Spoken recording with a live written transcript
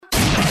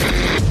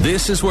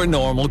This is where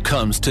normal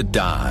comes to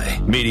die.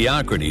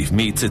 Mediocrity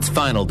meets its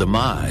final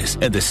demise,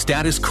 and the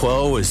status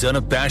quo is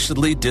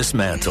unabashedly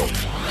dismantled.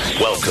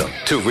 Welcome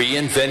to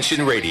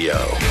Reinvention Radio.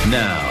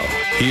 Now,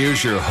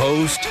 here's your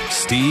host,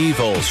 Steve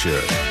Olsher.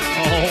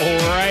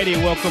 Alrighty,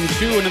 welcome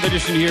to another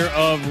edition here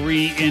of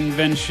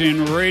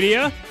Reinvention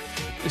Radio.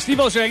 Steve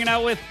Olsher hanging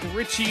out with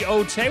Richie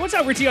Ote. What's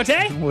up, Richie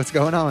Ote? What's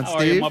going on, How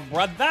Steve? are you, my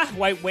brother?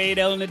 White Wade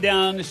Ellen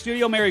down in the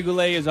studio. Mary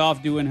Goulet is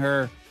off doing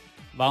her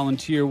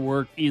volunteer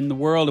work in the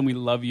world, and we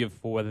love you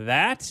for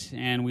that,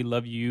 and we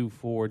love you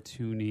for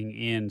tuning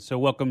in. So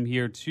welcome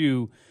here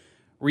to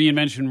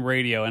Reinvention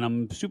Radio, and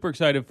I'm super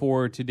excited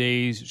for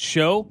today's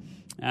show.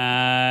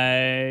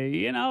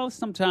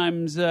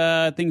 Sometimes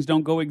things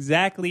don't go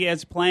exactly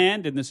as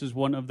planned, and this is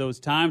one of those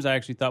times. I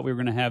actually thought we were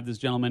going to have this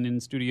gentleman in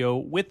studio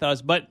with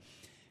us, but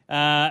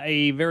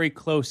a very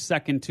close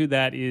second to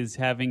that is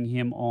having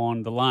him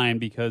on the line,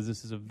 because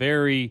this is a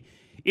very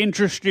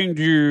interesting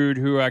dude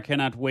who I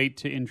cannot wait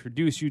to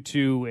introduce you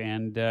to,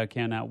 and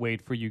cannot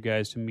wait for you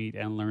guys to meet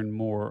and learn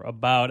more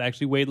about.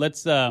 Actually, Wade,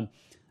 let's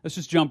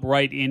just jump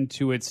right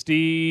into it.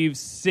 Steve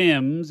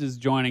Sims is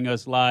joining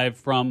us live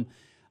from,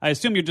 I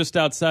assume you're just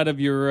outside of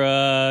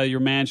your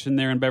mansion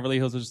there in Beverly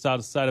Hills, just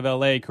outside of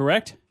L.A.,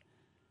 correct?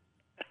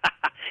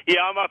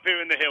 Yeah, I'm up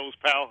here in the hills,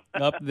 pal.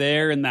 Up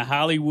there in the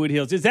Hollywood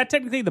Hills. Is that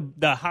technically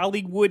the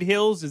Hollywood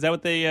Hills? Is that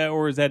what they,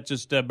 or is that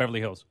just Beverly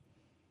Hills?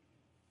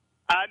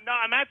 No,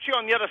 I'm actually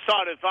on the other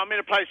side of. I'm in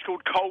a place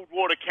called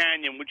Coldwater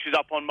Canyon, which is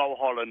up on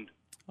Mulholland.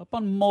 Up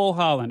on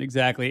Mulholland,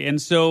 exactly.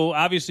 And so,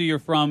 obviously, you're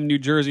from New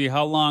Jersey.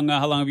 How long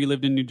have you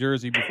lived in New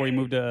Jersey before you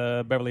moved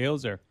to Beverly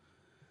Hills there?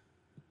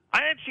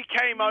 I actually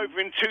came over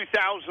in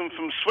 2000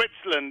 from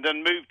Switzerland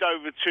and moved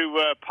over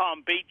to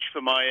Palm Beach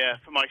for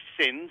my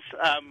sins.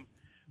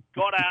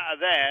 Got out of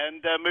there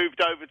and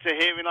moved over to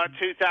here in like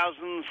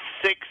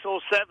 2006 or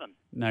 7.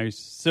 Nice.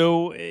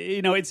 So,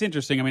 it's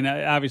interesting. I mean,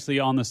 obviously,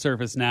 on the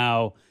surface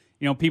now,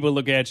 people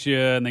look at you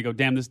and they go,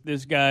 damn,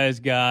 this guy's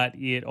got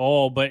it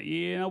all. But,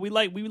 we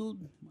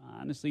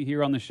honestly,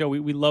 here on the show,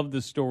 we love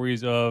the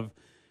stories of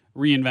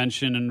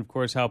reinvention and, of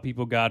course, how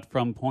people got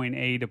from point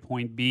A to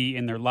point B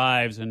in their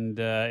lives. And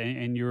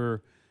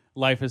your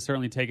life has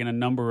certainly taken a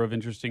number of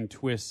interesting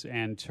twists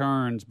and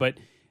turns. But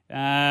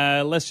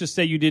let's just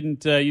say you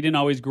didn't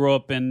always grow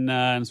up in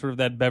sort of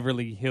that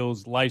Beverly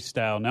Hills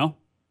lifestyle, no?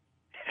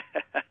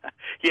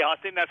 Yeah, I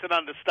think that's an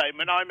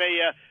understatement.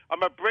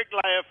 I'm a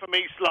bricklayer from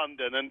East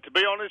London, and to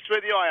be honest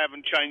with you, I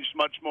haven't changed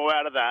much more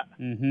out of that.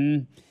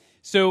 Mm-hmm.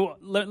 So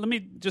let me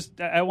just,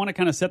 I want to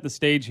kind of set the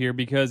stage here,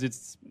 because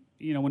it's,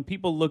 when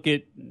people look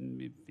at,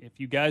 if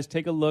you guys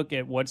take a look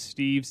at what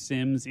Steve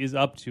Sims is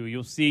up to,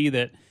 you'll see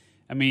that,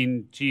 I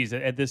mean, geez,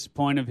 at this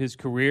point of his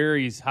career,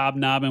 he's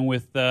hobnobbing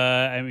with,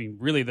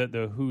 really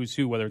the who's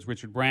who, whether it's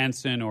Richard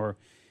Branson or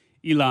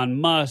Elon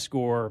Musk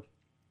or,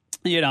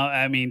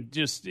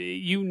 just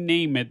you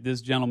name it, this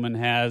gentleman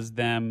has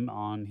them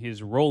on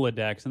his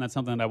Rolodex, and that's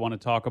something that I want to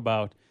talk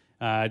about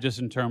just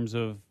in terms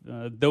of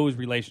those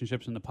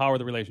relationships and the power of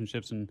the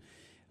relationships, and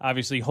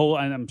obviously,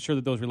 and I'm sure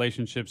that those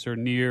relationships are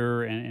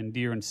near and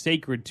dear and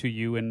sacred to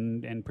you,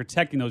 and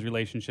protecting those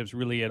relationships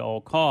really at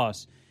all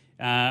costs.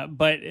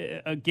 But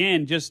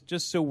again, just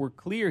so we're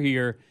clear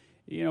here,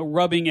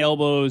 rubbing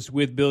elbows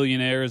with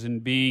billionaires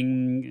and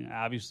being,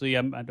 obviously,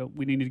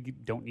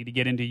 don't need to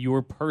get into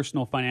your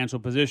personal financial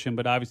position,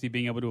 but obviously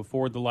being able to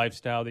afford the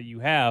lifestyle that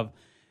you have.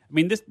 I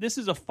mean, this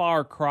is a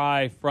far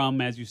cry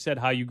from, as you said,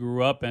 how you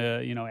grew up,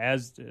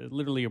 as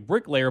literally a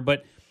bricklayer.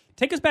 But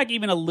take us back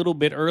even a little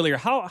bit earlier.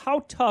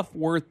 How tough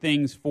were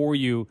things for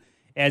you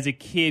as a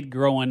kid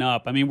growing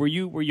up? I mean, were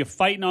you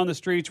fighting on the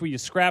streets? Were you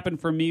scrapping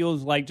for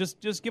meals? Like,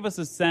 just give us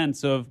a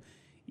sense of,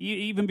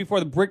 even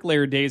before the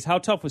bricklayer days, how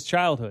tough was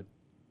childhood?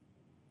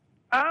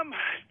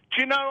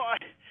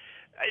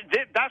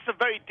 That's a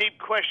very deep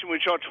question,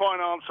 which I'll try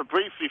and answer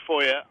briefly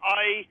for you.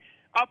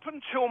 Up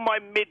until my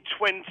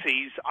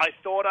mid-20s, I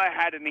thought I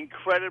had an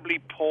incredibly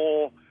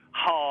poor,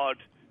 hard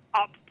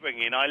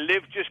upbringing. I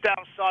lived just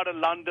outside of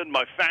London.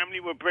 My family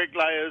were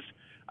bricklayers.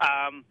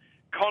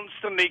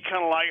 Constantly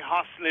kind of like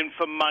hustling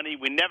for money.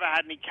 We never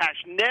had any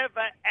cash.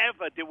 Never,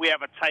 ever did we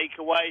have a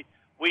takeaway.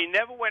 We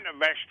never went to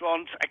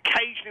restaurants.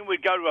 Occasionally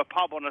we'd go to a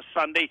pub on a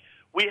Sunday.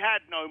 We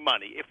had no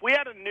money. If we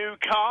had a new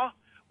car,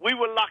 we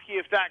were lucky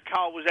if that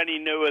car was any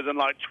newer than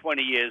like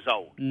 20 years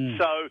old.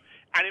 So,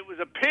 and it was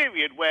a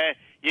period where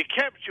you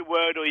kept your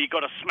word or you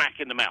got a smack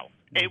in the mouth.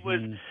 It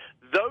was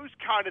those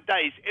kind of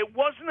days. It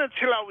wasn't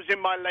until I was in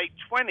my late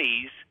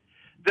 20s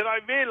that I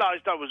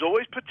realized I was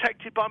always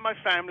protected by my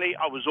family.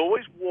 I was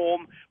always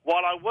warm.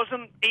 While I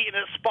wasn't eating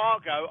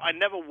escargot, I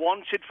never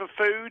wanted for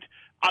food.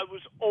 I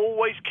was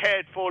always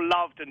cared for,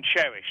 loved, and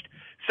cherished.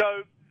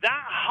 So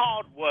that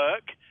hard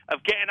work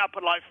of getting up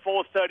at like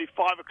 4:30,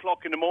 5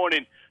 o'clock in the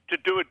morning to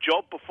do a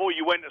job before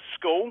you went to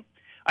school,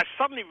 I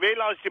suddenly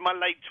realized in my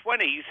late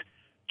 20s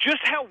just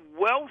how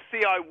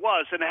wealthy I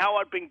was and how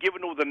I'd been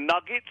given all the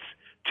nuggets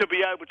to be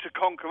able to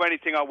conquer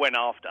anything I went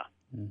after.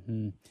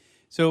 Mm-hmm.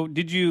 So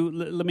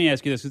let me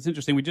ask you this. It's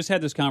interesting. We just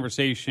had this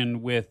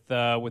conversation with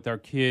our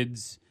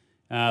kids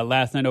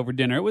last night over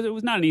dinner. It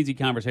was not an easy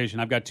conversation.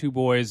 I've got two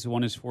boys.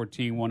 One is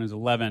 14, one is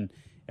 11.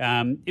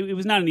 It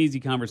was not an easy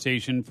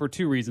conversation for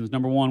two reasons.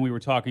 Number one, we were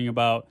talking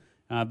about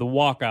the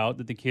walkout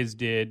that the kids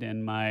did,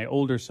 and my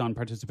older son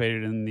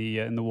participated in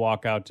the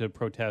walkout to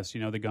protest,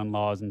 the gun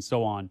laws and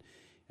so on.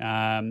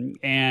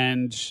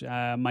 And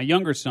my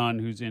younger son,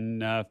 who's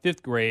in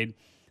fifth grade,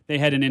 they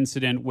had an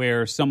incident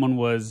where someone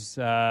was,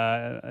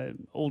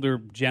 an older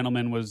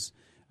gentleman was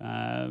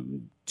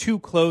too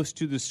close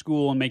to the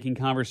school and making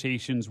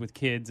conversations with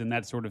kids and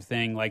that sort of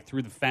thing, like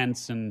through the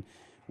fence and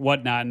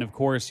whatnot. And of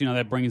course,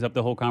 that brings up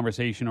the whole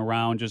conversation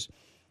around just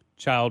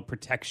child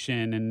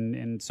protection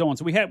and so on.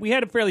 So we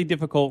had a fairly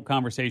difficult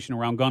conversation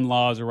around gun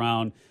laws,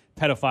 around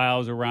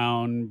pedophiles,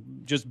 around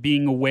just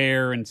being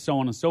aware and so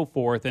on and so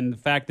forth. And the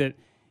fact that,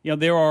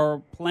 there are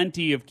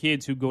plenty of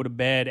kids who go to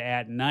bed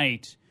at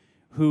night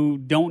who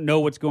don't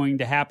know what's going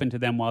to happen to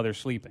them while they're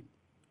sleeping,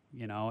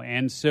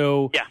 And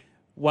so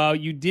while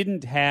you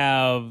didn't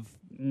have,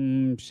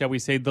 shall we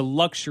say, the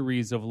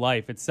luxuries of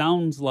life, it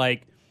sounds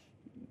like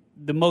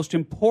the most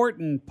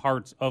important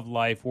parts of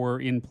life were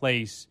in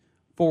place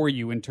for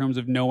you in terms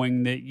of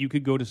knowing that you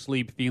could go to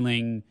sleep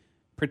feeling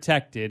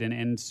protected.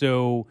 And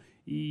so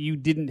you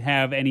didn't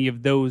have any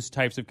of those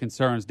types of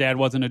concerns. Dad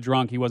wasn't a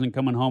drunk. He wasn't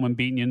coming home and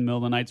beating you in the middle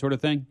of the night sort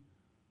of thing?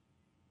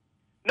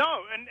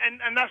 No,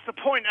 and that's the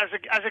point. As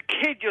a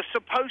kid, you're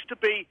supposed to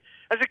be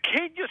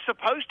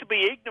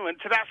ignorant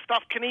to that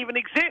stuff can even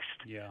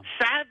exist. Yeah.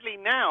 Sadly,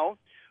 now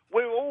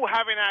we're all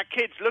having our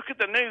kids look at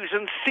the news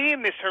and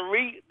seeing these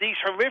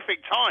horrific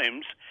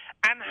times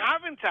and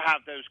having to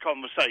have those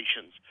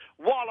conversations.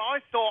 While I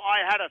thought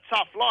I had a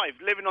tough life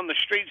living on the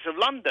streets of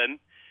London,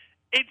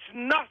 it's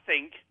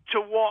nothing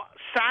to what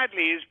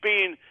sadly is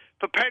being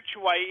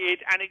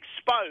perpetuated and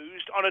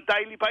exposed on a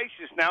daily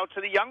basis now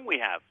to the young we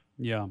have.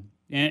 Yeah.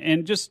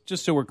 And just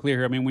so we're clear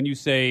here, I mean, when you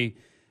say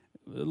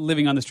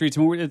living on the streets,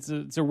 I mean,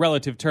 it's a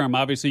relative term.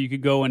 Obviously, you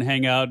could go and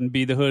hang out and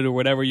be the hood or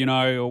whatever,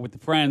 or with the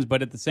friends.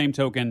 But at the same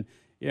token,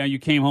 you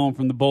came home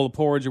from the bowl of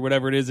porridge or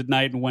whatever it is at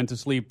night and went to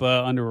sleep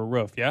under a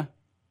roof, yeah?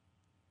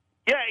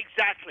 Yeah,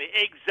 exactly.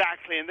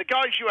 And the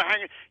guys you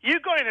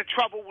got into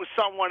trouble with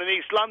someone in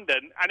East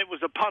London, and it was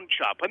a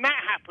punch-up. And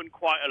that happened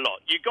quite a lot.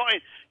 You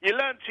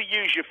learned to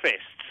use your fists.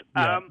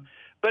 Yeah.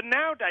 But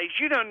nowadays,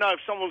 you don't know if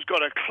someone's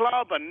got a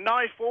club, a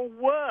knife, or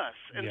worse.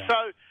 And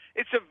so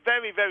it's a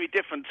very, very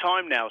different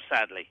time now,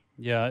 sadly.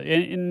 Yeah,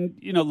 and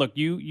look,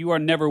 you are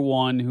never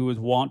one who is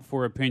want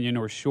for opinion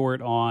or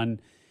short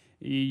on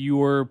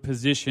your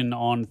position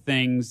on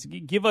things.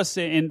 Give us,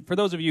 and for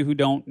those of you who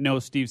don't know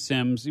Steve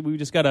Sims, we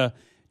just got to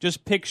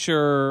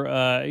picture,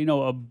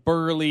 a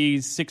burly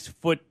 6'2",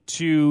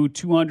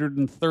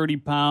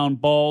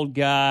 230-pound bald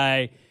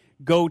guy,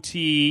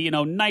 goatee,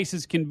 nice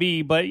as can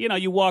be, but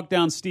you walk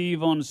down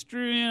Steve on the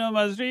street,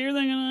 you're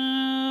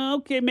thinking,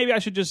 okay, maybe I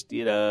should just,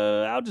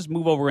 I'll just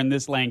move over in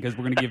this lane because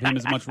we're going to give him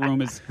as much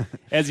room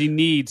as he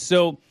needs.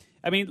 So,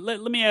 I mean, let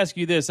me ask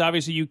you this.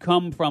 Obviously, you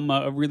come from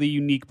a really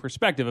unique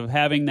perspective of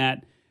having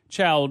that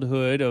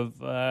childhood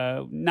of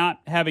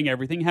not having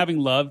everything, having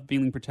love,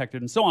 feeling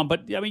protected, and so on.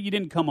 But I mean, you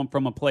didn't come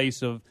from a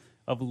place of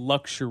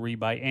luxury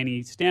by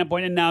any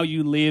standpoint, and now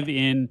you live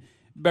in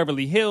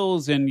Beverly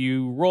Hills and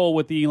you roll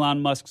with the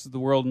Elon Musks of the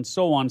world and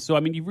so on. So,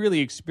 I mean, you've really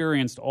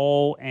experienced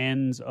all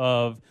ends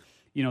of,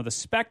 the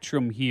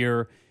spectrum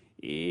here.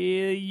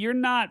 You're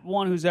not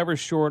one who's ever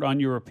short on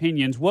your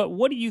opinions.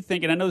 What do you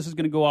think? And I know this is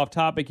going to go off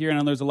topic here, and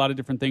I know there's a lot of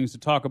different things to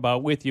talk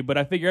about with you, but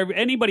I figure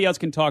anybody else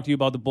can talk to you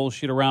about the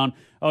bullshit around,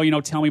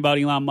 tell me about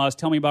Elon Musk,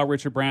 tell me about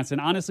Richard Branson.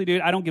 Honestly,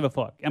 dude, I don't give a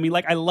fuck. I mean,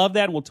 I love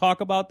that, and we'll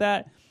talk about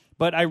that,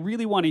 but I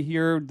really want to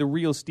hear the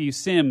real Steve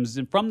Sims,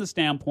 and from the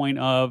standpoint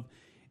of,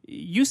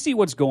 you see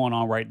what's going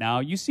on right now.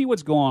 You see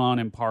what's going on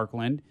in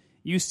Parkland.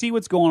 You see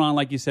what's going on,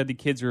 like you said, the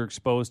kids are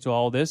exposed to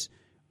all this.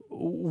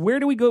 Where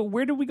do we go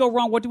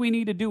wrong? What do we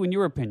need to do, in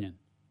your opinion?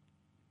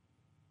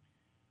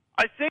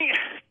 I think,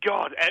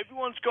 God,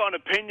 everyone's got an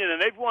opinion,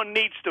 and everyone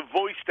needs to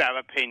voice their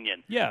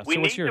opinion. Yeah, we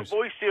need to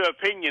voice their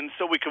opinion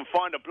so we can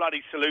find a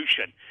bloody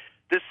solution.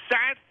 The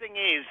sad thing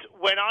is,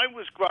 when I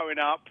was growing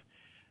up,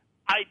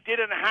 I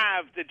didn't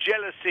have the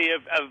jealousy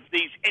of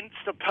these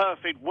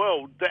insta-perfect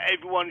world that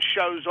everyone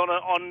shows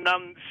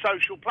on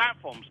social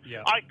platforms.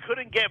 Yeah. I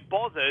couldn't get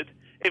bothered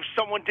if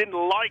someone didn't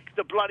like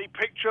the bloody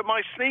picture of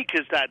my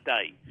sneakers that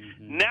day.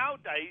 Mm-hmm.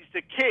 Nowadays,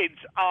 the kids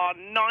are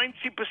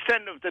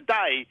 90% of the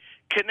day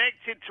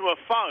connected to a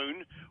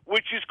phone,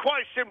 which is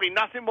quite simply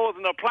nothing more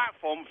than a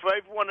platform for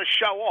everyone to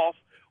show off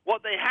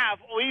what they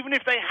have, or even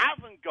if they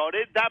haven't got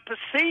it, they're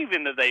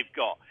perceiving that they've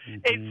got.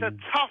 Mm-hmm. It's a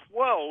tough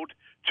world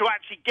to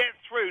actually get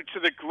through to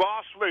the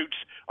grassroots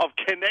of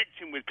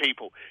connecting with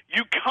people.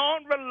 You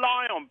can't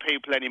rely on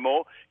people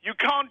anymore. You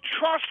can't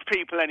trust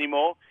people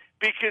anymore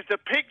because the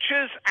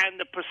pictures and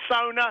the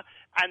persona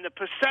and the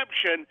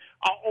perception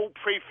are all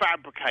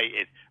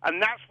prefabricated.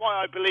 And that's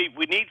why I believe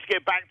we need to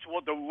get back to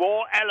what the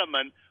raw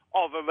element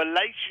of a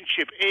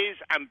relationship is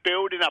and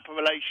building up a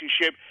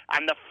relationship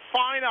and the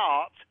fine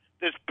art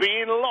that's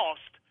being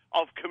lost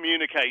of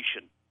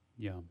communication.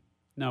 Yeah.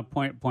 No,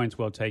 point's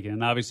well taken.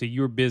 And obviously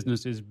your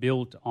business is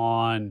built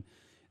on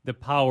the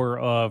power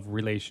of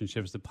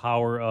relationships, the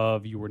power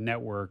of your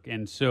network.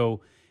 And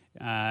so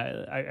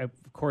I of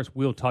course,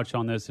 will touch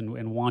on this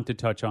and want to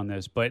touch on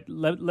this, but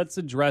let's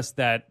address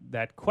that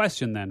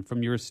question then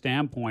from your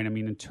standpoint. I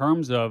mean, in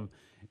terms of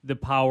the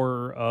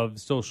power of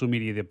social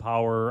media, the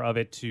power of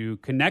it to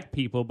connect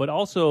people, but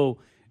also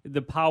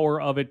the power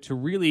of it to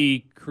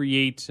really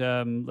create,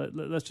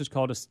 let's just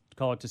call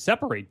it to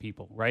separate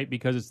people, right?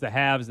 Because it's the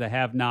haves, the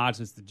have-nots,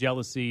 it's the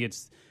jealousy,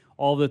 it's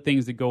all the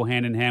things that go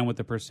hand in hand with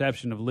the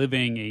perception of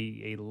living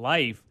a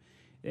life.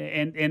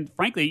 And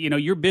frankly,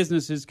 your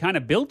business is kind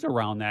of built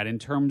around that in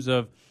terms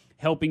of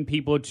helping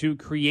people to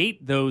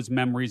create those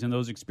memories and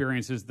those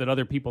experiences that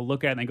other people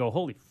look at and they go,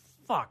 holy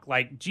fuck,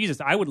 like,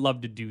 Jesus, I would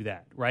love to do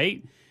that,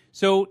 right?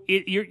 So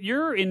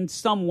you're in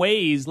some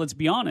ways, let's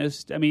be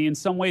honest, I mean, in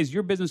some ways,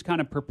 your business kind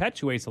of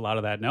perpetuates a lot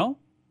of that, no?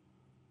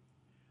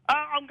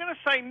 I'm going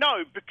to say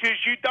no, because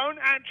you don't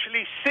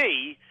actually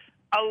see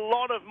a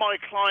lot of my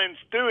clients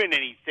doing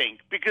anything,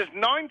 because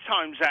 9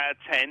 times out of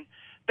 10,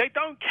 they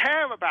don't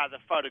care about the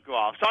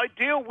photographs. I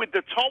deal with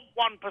the top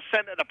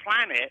 1% of the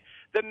planet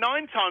that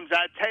 9 times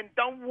out of 10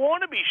 don't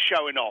want to be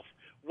showing off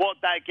what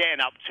they're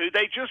getting up to.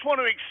 They just want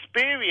to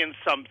experience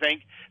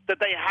something that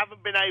they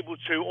haven't been able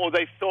to or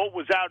they thought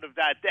was out of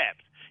their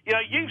depth.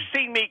 You've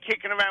seen me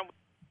kicking around,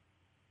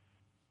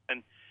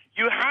 and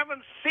you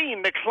haven't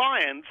seen the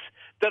clients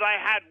that I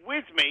had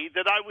with me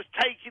that I was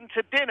taking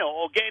to dinner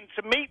or getting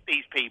to meet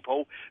these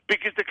people,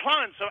 because the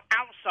clients are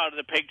outside of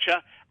the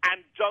picture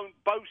and don't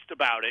boast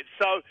about it.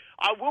 So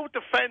I will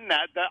defend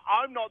that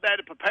I'm not there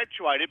to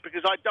perpetuate it,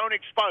 because I don't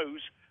expose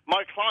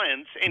my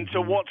clients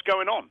into what's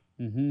going on.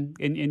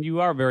 Mm-hmm. And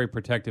you are very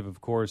protective, of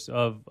course,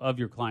 of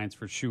your clients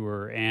for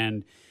sure.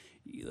 And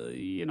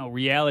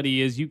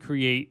reality is you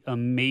create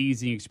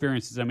amazing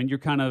experiences. I mean, you're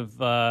kind of,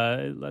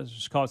 let's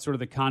just call it sort of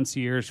the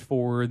concierge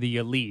for the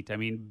elite. I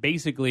mean,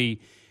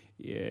 basically,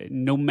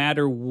 no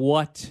matter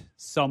what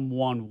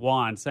someone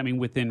wants, I mean,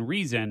 within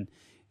reason,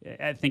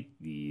 I think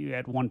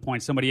at one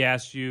point somebody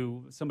asked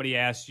you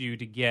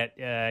to get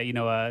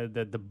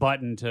the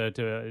button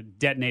to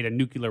detonate a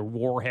nuclear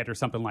warhead or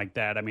something like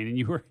that. I mean, and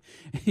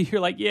you're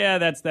like, yeah,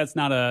 that's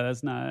not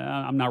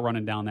I'm not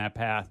running down that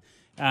path.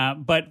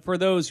 But for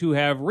those who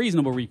have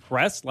reasonable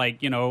requests,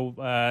 like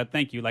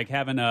thank you, like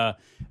having a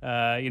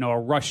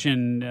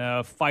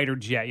Russian fighter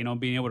jet,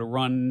 being able to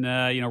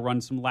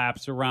run some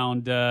laps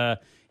around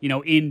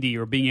Indy,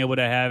 or being able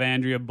to have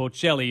Andrea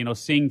Bocelli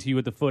sing to you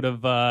at the foot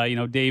of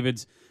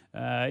David's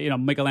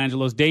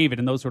Michelangelo's David,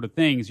 and those sort of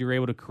things. You're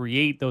able to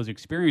create those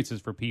experiences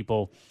for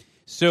people.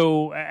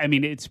 So I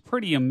mean, it's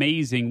pretty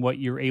amazing what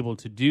you're able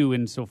to do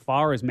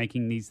insofar as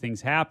making these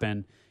things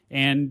happen.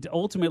 And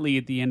ultimately,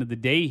 at the end of the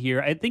day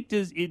here, I think,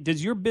 does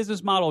your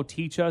business model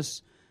teach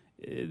us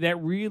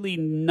that really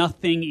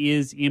nothing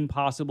is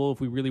impossible if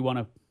we really want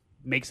to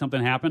make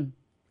something happen?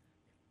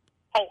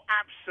 Oh,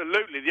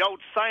 absolutely. The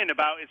old saying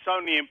about it's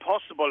only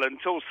impossible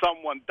until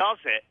someone does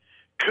it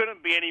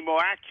couldn't be any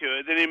more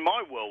accurate than in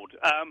my world.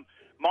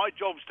 My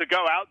job's to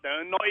go out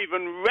there and not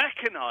even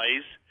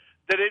recognize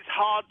that it's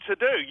hard to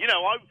do.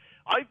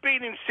 I've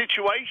been in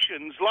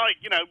situations like,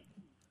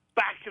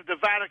 back of the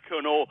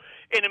Vatican, or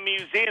in a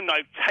museum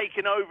I've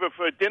taken over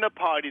for a dinner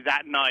party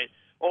that night,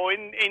 or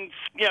in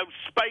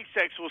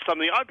SpaceX or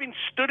something. I've been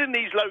stood in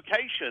these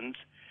locations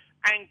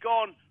and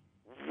gone,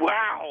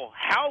 wow,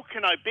 how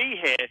can I be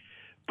here?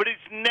 But it's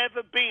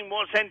never been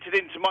what's entered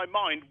into my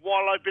mind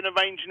while I've been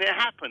arranging it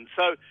happen.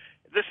 So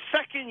the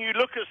second you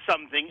look at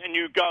something and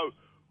you go,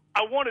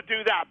 I want to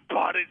do that,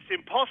 but it's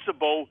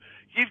impossible,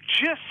 you've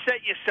just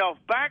set yourself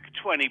back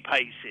 20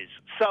 paces.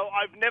 So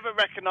I've never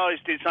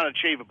recognized it's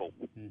unachievable.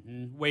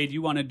 Mm-hmm. Wade,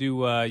 you want to do?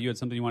 You had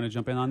something you want to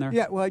jump in on there?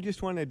 Yeah, well, I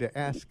just wanted to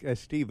ask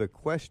Steve a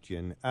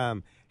question.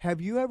 Have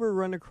you ever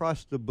run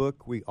across the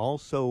book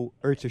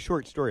it's a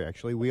short story,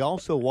 actually, We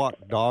Also Walk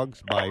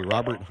Dogs by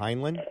Robert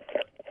Heinlein?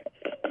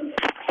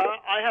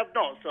 I have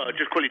not. So I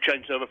just quickly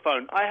changed over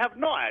phone. I have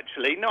not,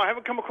 actually. No, I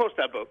haven't come across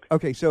that book.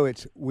 Okay, so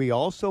it's We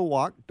Also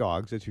Walk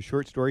Dogs. It's a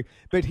short story,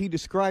 but he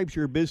describes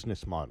your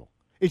business model.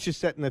 It's just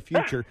set in the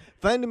future.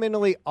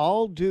 Fundamentally,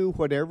 I'll do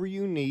whatever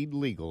you need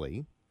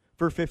legally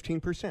for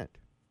 15%.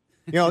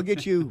 I'll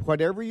get you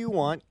whatever you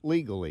want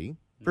legally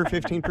for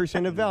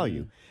 15% of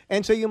value.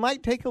 And so you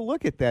might take a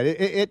look at that.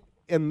 It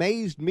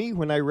amazed me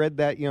when I read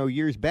that,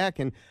 years back,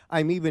 and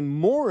I'm even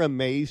more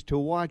amazed to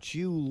watch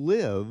you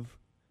live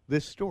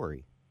this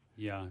story.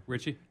 Yeah,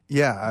 Richie?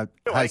 Yeah.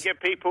 I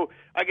get people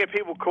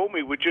call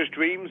me with just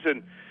dreams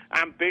and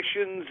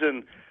ambitions,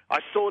 and I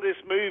saw this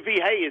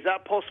movie. Hey, is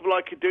that possible?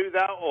 I could do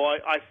that, or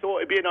I thought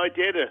it'd be an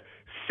idea to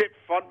sit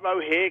front row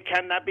here.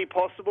 Can that be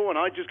possible? And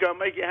I just go and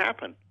make it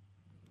happen.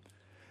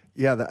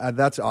 Yeah,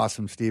 that's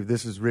awesome, Steve.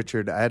 This is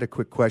Richard. I had a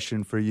quick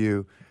question for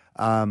you.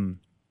 In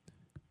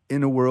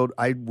a world,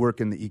 I work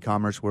in the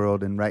e-commerce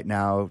world, and right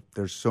now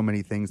there's so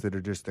many things that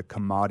are just a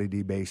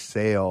commodity-based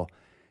sale,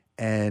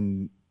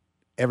 and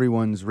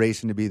everyone's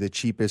racing to be the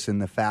cheapest and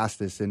the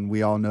fastest, and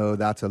we all know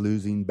that's a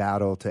losing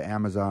battle to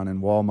Amazon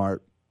and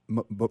Walmart.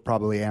 But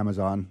probably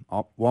Amazon.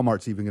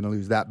 Walmart's even going to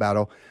lose that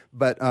battle.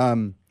 But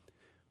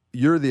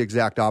you're the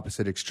exact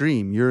opposite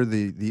extreme. You're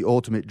the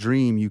ultimate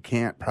dream. You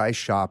can't price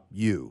shop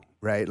you,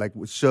 right? Like,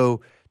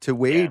 so to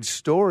Wade's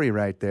story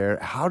right there,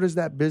 how does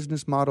that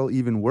business model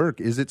even work?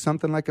 Is it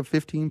something like a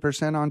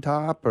 15% on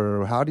top,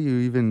 or how do you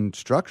even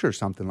structure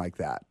something like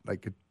that?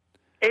 Like,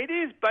 it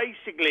is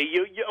basically,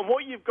 and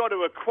what you've got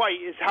to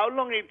equate is how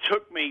long it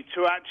took me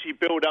to actually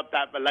build up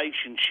that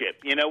relationship.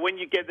 You know, when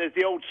you get, there's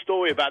the old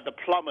story about the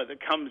plumber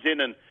that comes in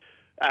and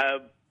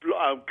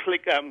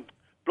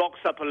blocks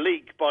up a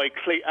leak by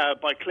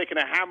clicking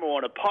a hammer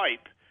on a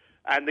pipe.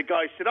 And the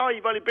guy said, "Oh,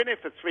 you've only been here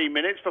for 3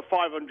 minutes for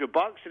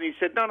 $500." And he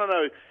said,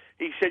 No.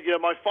 He said, "You know,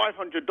 my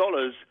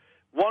 $500,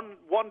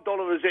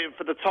 $1 is it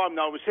for the time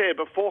that I was here,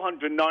 but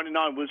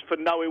 $499 was for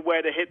knowing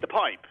where to hit the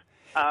pipe."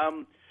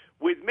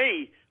 With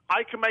me,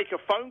 I can make a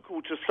phone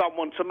call to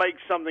someone to make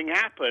something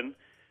happen,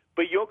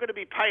 but you're going to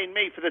be paying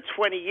me for the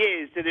 20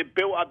 years that it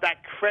built up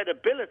that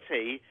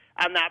credibility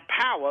and that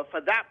power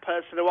for that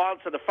person to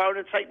answer the phone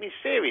and take me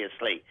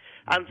seriously.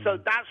 And so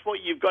that's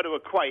what you've got to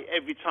equate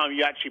every time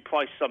you actually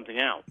price something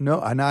out. No,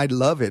 and I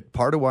love it.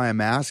 Part of why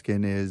I'm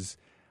asking is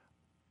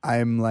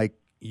I'm like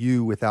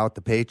you without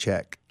the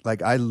paycheck.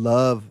 Like, I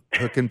love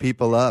hooking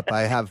people up.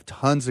 I have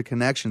tons of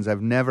connections.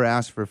 I've never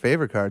asked for a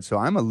favor card, so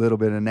I'm a little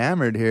bit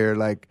enamored here.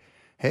 Like,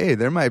 hey,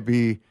 there might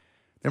be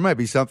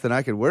something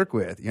I could work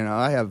with. You know,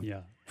 I have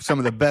some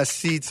of the best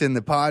seats in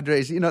the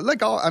Padres. You know,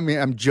 like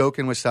I'm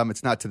joking with some.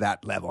 It's not to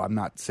that level. I'm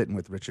not sitting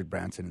with Richard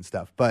Branson and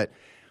stuff. But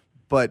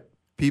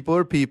people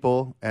are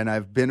people, and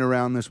I've been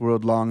around this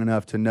world long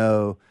enough to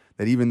know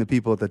that even the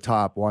people at the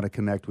top want to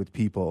connect with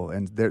people,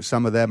 and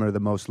some of them are the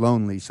most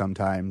lonely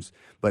sometimes,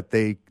 but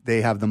they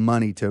have the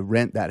money to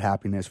rent that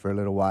happiness for a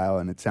little while,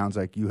 and it sounds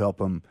like you help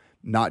them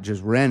not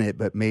just rent it,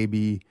 but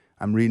maybe,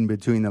 I'm reading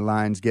between the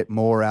lines, get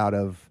more out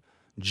of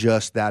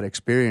just that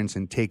experience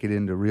and take it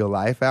into real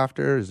life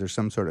after? Is there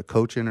some sort of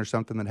coaching or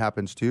something that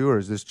happens too, or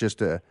is this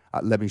just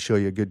let me show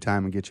you a good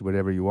time and get you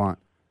whatever you want?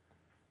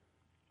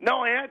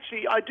 No,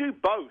 I do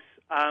both.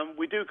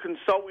 We do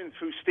consulting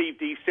through Steve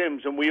D.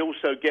 Sims, and we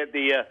also get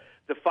the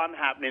fun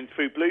happening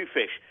through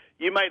Bluefish.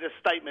 You made a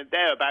statement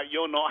there about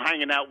you're not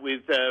hanging out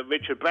with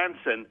Richard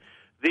Branson.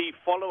 The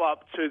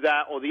follow-up to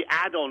that, or the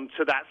add-on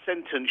to that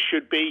sentence,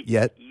 should be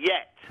yet.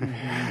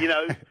 You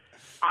know,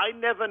 I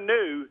never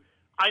knew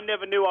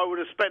I would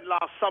have spent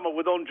last summer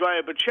with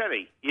Andrea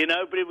Bocelli, you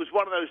know, but it was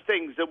one of those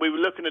things that we were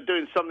looking at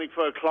doing something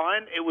for a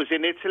client. It was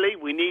in Italy.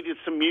 We needed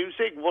some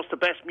music. What's the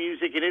best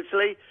music in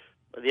Italy?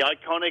 The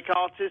iconic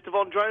artist of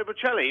Andrea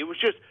Bocelli. It was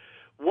just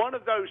one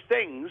of those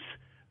things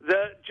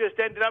that just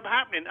ended up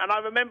happening. And I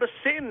remember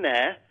sitting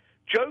there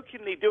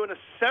jokingly doing a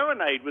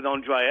serenade with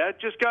Andrea,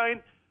 just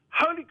going,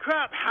 holy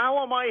crap,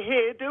 how am I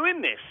here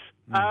doing this?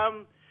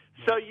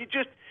 So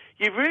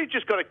you've really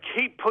just got to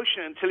keep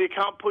pushing it until you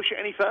can't push it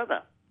any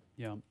further.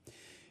 Yeah.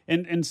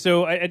 And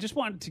so I just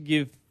wanted to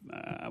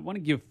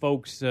give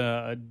folks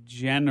a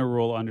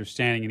general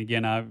understanding. And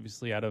again,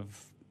 obviously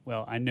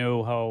I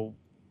know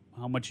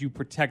how much you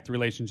protect the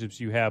relationships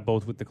you have,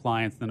 both with the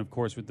clients and, of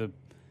course, with the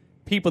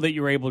people that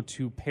you're able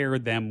to pair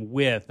them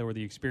with, or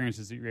the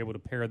experiences that you're able to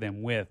pair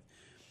them with.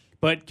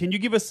 But can you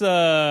give us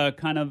a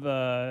kind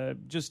of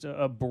just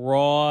a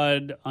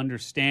broad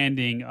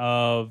understanding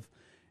of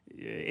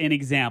an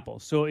example?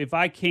 So if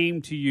I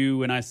came to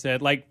you and I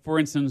said, like, for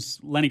instance,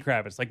 Lenny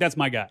Kravitz, like, that's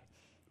my guy,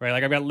 right?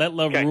 Like, I've got Let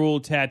Love Rule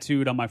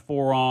tattooed on my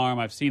forearm.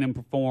 I've seen him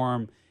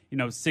perform,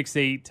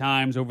 6-8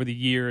 times over the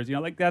years.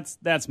 Like,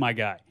 that's my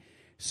guy.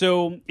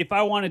 So if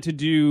I wanted to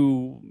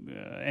do,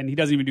 and he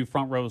doesn't even do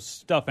front row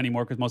stuff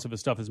anymore because most of his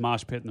stuff is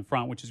mosh pit in the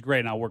front, which is great,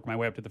 and I'll work my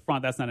way up to the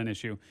front. That's not an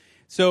issue.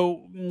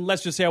 So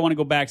let's just say I want to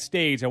go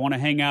backstage. I want to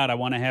hang out. I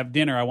want to have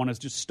dinner. I want to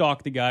just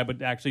stalk the guy,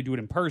 but actually do it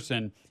in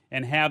person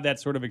and have that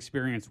sort of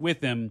experience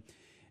with him.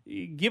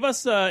 Give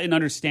us an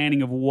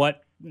understanding of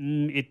what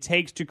it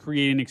takes to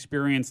create an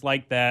experience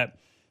like that.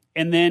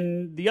 And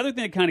then the other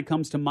thing that kind of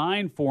comes to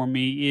mind for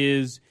me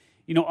is,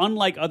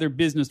 unlike other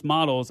business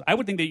models, I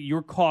would think that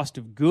your cost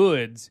of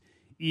goods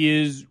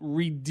is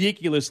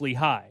ridiculously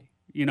high,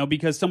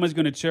 because someone's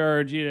going to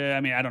charge, I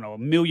don't know, $1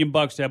 million to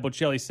have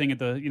Bocelli sing at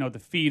the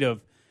feet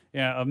of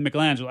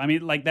Michelangelo.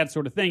 Like that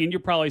sort of thing. And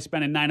you're probably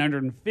spending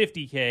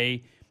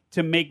 $950K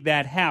to make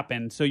that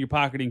happen. So you're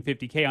pocketing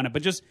 $50K on it.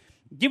 But just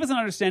give us an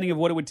understanding of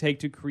what it would take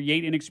to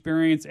create an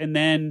experience, and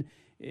then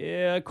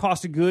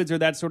cost of goods or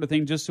that sort of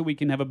thing, just so we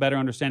can have a better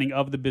understanding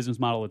of the business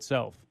model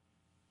itself.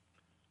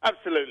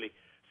 Absolutely.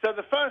 So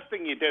the first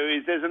thing you do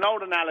is, there's an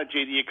old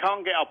analogy that you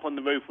can't get up on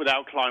the roof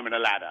without climbing a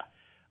ladder.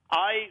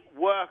 I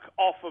work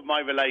off of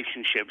my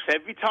relationships.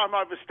 Every time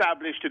I've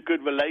established a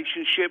good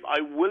relationship,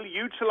 I will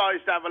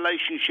utilize that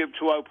relationship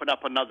to open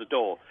up another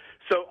door.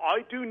 So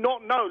I do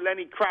not know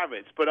Lenny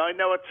Kravitz, but I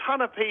know a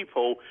ton of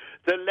people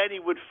that Lenny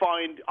would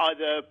find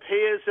either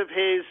peers of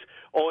his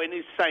or in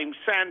his same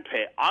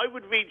sandpit. I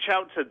would reach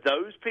out to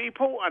those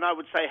people and I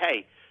would say,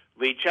 hey,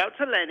 reach out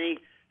to Lenny,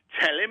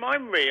 tell him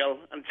I'm real,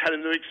 and tell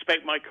him to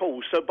expect my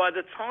call. So by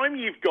the time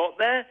you've got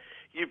there,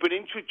 you've been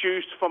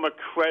introduced from a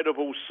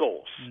credible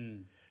source.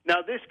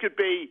 Now, this could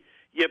be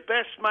your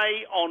best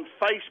mate on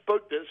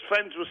Facebook that's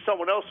friends with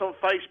someone else on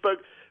Facebook,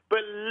 but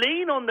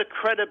lean on the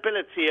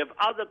credibility of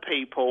other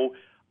people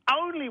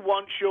only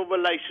once your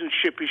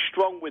relationship is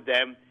strong with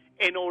them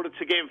in order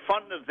to get in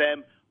front of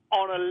them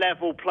on a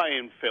level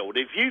playing field.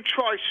 If you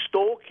try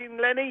stalking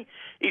Lenny,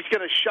 he's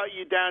going to shut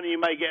you down and you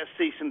may get a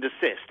cease and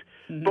desist.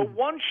 Mm-hmm. But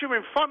once you're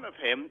in front of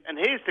him, and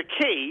here's the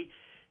key,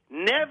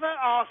 never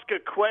ask a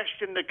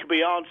question that can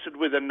be answered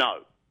with a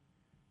no.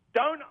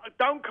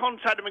 Don't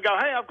contact him and go,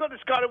 hey, I've got this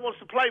guy that wants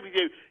to play with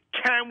you.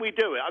 Can we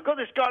do it? I've got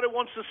this guy that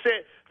wants to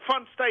sit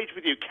front stage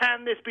with you.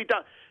 Can this be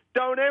done?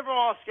 Don't ever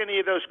ask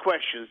any of those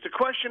questions. The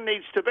question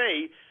needs to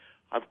be,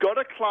 I've got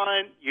a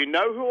client, you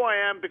know who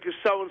I am because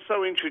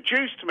so-and-so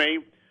introduced me.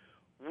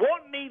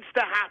 What needs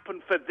to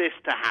happen for this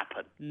to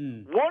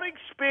happen? What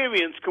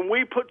experience can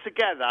we put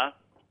together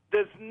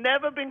that's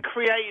never been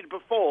created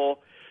before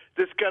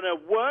that's going to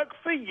work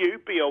for you,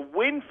 be a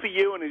win for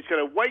you, and is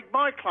going to wake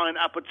my client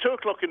up at 2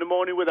 o'clock in the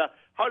morning with a,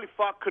 holy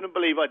fuck, couldn't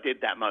believe I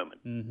did that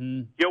moment.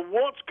 Mm-hmm.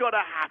 What's got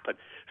to happen?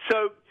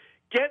 So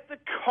get the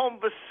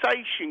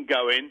conversation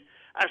going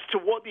as to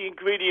what the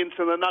ingredients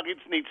and the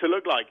nuggets need to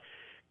look like.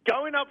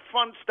 Going up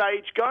front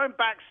stage, going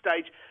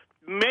backstage,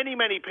 many,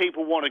 many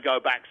people want to go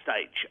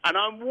backstage. And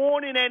I'm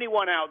warning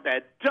anyone out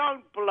there,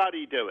 don't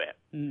bloody do it.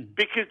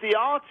 Because the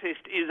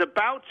artist is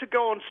about to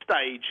go on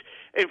stage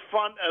in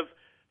front of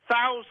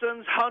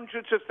thousands,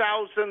 hundreds of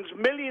thousands,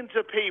 millions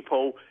of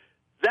people.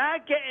 They're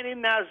getting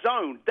in their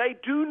zone. They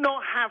do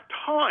not have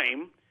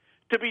time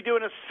to be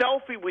doing a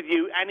selfie with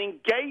you and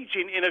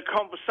engaging in a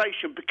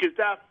conversation because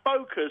they're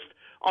focused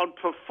on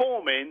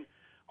performing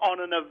on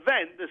an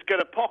event that's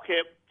going to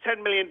pocket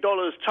 $10 million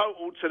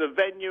total to the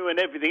venue and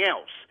everything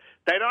else.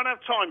 They don't have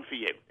time for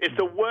you. It's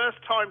the worst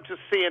time to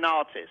see an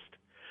artist.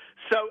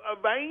 So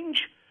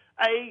arrange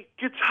a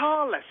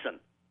guitar lesson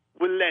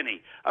with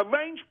Lenny.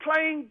 Arrange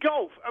playing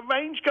golf.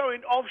 Arrange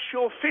going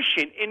offshore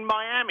fishing in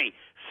Miami.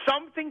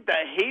 Something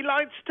that he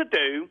likes to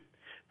do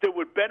that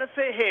would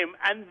benefit him.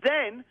 And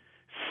then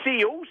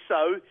see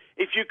also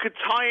if you could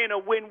tie in a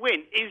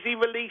win-win. Is he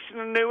releasing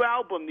a new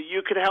album that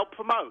you could help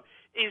promote?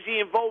 Is he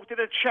involved in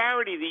a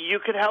charity that you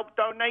could help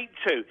donate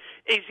to?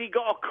 Is he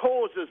got a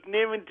cause that's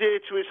near and dear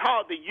to his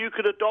heart that you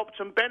could adopt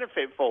and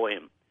benefit for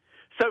him?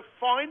 So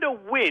find a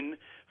win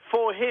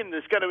for him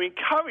that's going to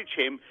encourage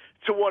him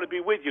to want to be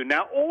with you.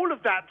 Now, all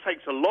of that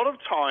takes a lot of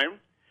time.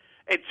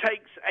 It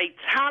takes a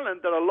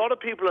talent that a lot of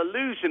people are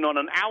losing on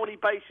an hourly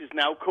basis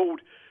now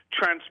called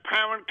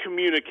transparent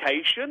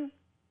communication.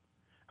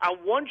 And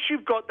once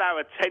you've got their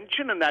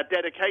attention and their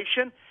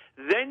dedication,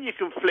 then you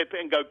can flip it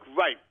and go,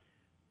 great,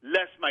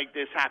 let's make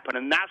this happen.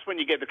 And that's when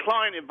you get the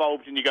client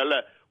involved and you go,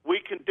 look, we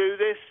can do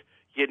this.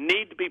 You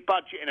need to be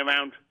budgeting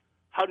around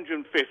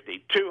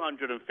 150,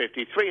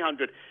 250,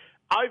 300.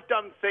 I've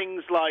done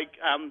things like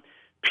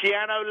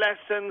piano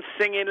lessons,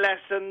 singing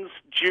lessons,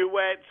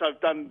 duets.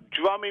 I've done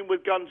drumming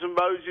with Guns N'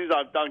 Roses.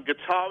 I've done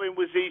guitaring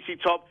with ZZ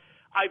Top.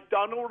 I've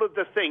done all of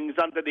the things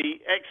under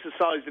the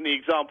exercise and the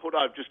example that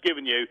I've just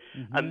given you,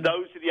 and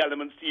those are the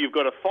elements that you've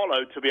got to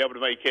follow to be able to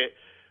make it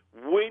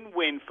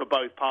win-win for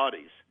both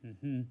parties.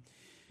 Mm-hmm.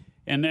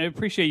 And I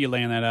appreciate you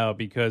laying that out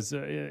because,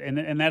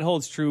 and that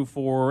holds true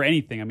for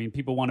anything. I mean,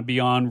 people want to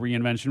be on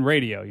Reinvention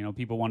Radio. You know,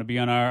 people want to be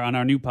on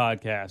our new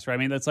podcast, right? I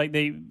mean, that's like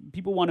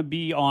people want to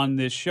be on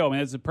this show. I mean,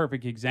 that's a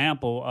perfect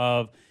example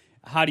of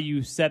how do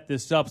you set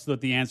this up so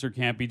that the answer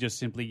can't be just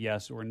simply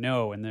yes or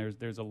no. And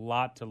there's a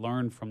lot to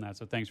learn from that.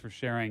 So thanks for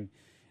sharing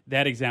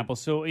that example.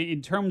 So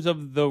in terms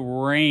of the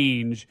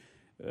range,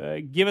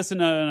 give us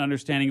an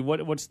understanding of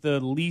what's the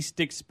least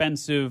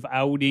expensive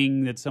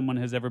outing that someone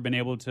has ever been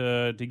able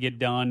to get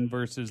done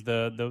versus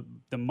the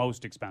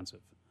most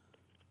expensive.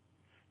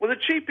 Well, the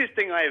cheapest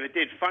thing I ever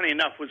did, funny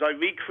enough, was I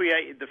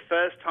recreated the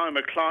first time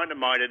a client of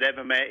mine had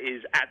ever met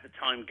his, at the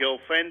time,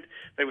 girlfriend.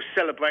 They were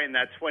celebrating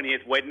their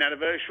 20th wedding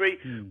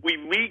anniversary. We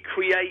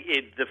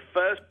recreated the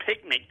first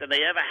picnic that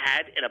they ever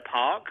had in a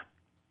park.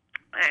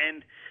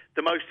 And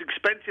the most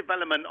expensive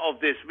element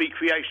of this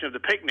recreation of the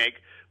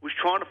picnic was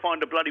trying to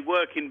find a bloody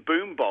working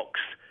boombox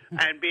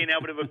and being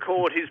able to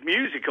record his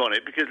music on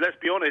it. Because, let's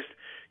be honest,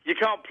 you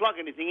can't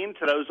plug anything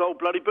into those old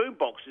bloody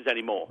boomboxes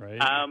anymore. Right.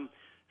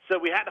 So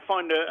we had to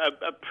find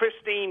a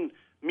pristine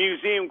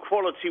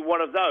museum-quality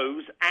one of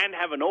those and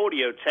have an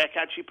audio tech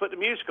actually put the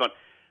music on.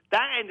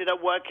 That ended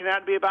up working out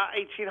to be about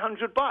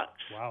 $1,800.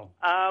 Wow.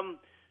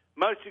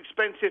 Most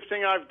expensive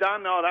thing I've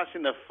done, that's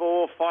in the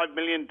 $4-5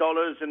 million,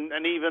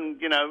 and even,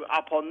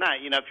 up on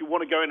that. If you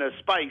want to go into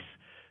space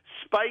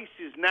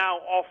is now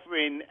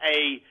offering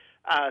a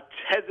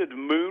tethered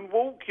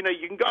moonwalk.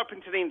 You can go up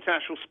into the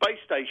International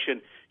Space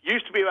Station.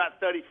 Used to be about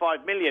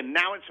 $35 million.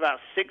 Now it's about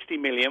 $60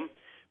 million.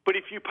 But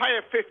if you pay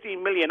a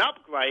 $15 million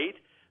upgrade,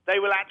 they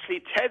will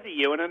actually tether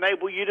you and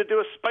enable you to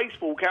do a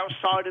spacewalk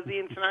outside of the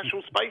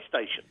International Space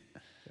Station.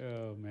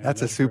 Oh, man,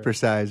 that's a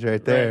supersize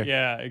right there. Right,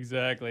 yeah,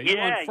 exactly.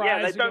 Yeah.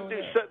 They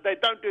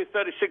don't do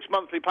 36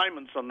 monthly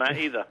payments on that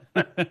either.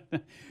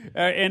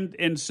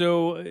 And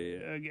so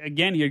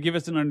again, here, give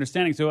us an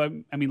understanding. So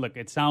I mean, look,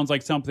 it sounds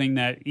like something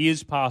that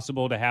is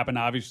possible to happen.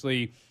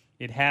 Obviously,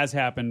 it has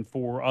happened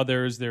for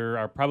others. There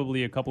are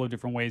probably a couple of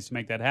different ways to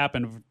make that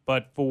happen.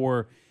 But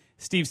for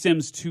Steve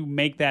Sims to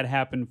make that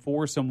happen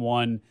for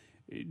someone?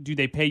 Do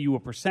they pay you a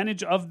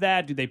percentage of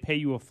that? Do they pay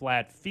you a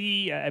flat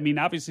fee? I mean,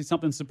 obviously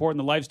something's supporting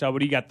the lifestyle,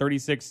 but you got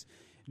 36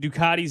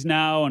 Ducatis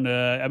now, and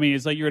I mean,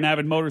 it's like you're an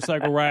avid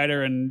motorcycle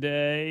rider, and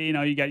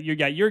you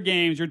got your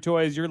games, your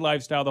toys, your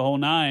lifestyle, the whole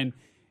nine.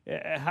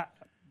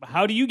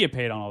 How do you get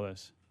paid on all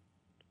this?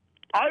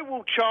 I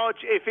will charge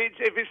if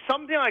it's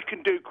something I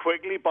can do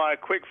quickly by a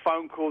quick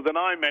phone call. Then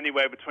I'm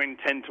anywhere between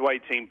 10 to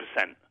 18%.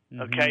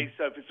 Okay,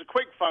 so if it's a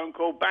quick phone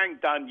call, bang,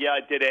 done. Yeah,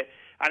 I did it,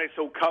 and it's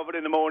all covered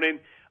in the morning.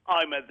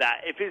 I'm at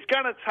that. If it's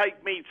going to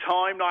take me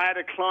time, I had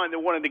a client that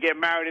wanted to get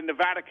married in the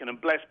Vatican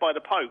and blessed by the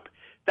Pope.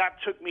 That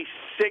took me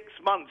 6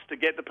 months to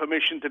get the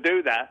permission to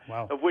do that,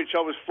 wow. Of which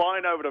I was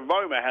flying over to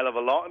Rome a hell of a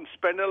lot and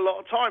spending a lot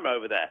of time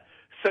over there.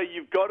 So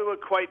you've got to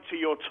equate to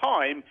your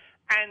time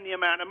and the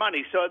amount of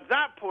money. So at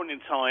that point in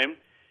time,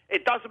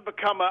 it doesn't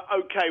become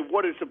okay,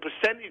 what is the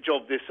percentage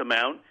of this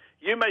amount?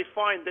 You may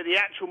find that the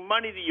actual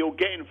money that you're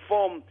getting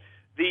from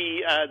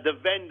the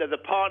vendor, the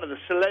partner,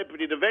 the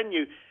celebrity, the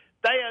venue,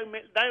 they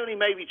only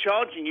may be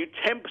charging you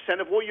 10%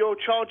 of what you're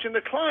charging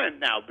the client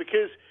now,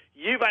 because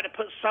you've had to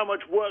put so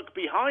much work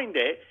behind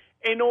it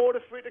in order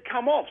for it to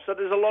come off. So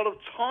there's a lot of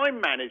time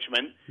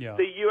management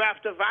that you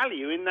have to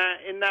value in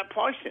that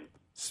pricing.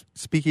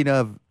 Speaking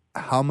of,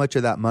 how much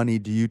of that money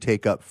do you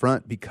take up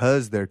front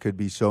because there could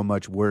be so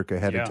much work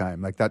ahead of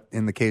time, like that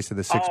in the case of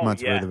the 6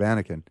 months for the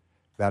Vatican?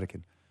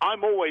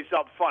 I'm always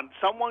up front.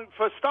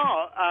 For a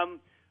start,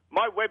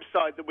 my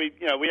website that we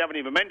haven't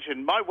even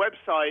mentioned. My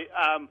website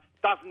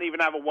doesn't even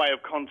have a way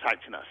of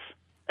contacting us.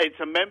 It's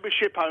a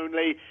membership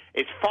only.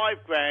 It's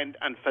 $5,000,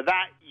 and for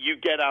that you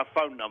get our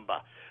phone number.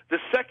 The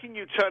second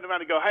you turn around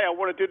and go, hey, I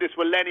want to do this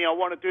with Lenny, I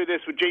want to do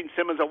this with Gene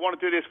Simmons, I want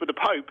to do this with the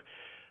Pope,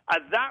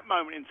 at that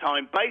moment in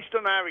time, based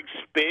on our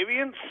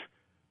experience,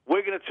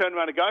 we're going to turn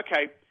around and go,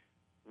 okay,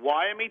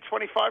 wire me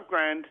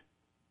 $25,000,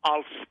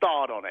 I'll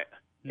start on it.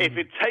 If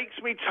it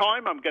takes me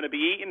time, I'm going to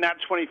be eating that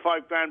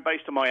 $25,000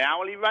 based on my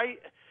hourly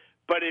rate.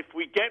 But if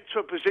we get to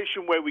a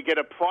position where we get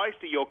a price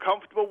that you're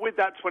comfortable with,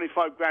 that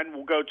 $25,000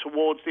 will go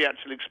towards the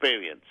actual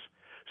experience.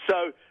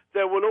 So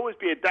there will always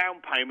be a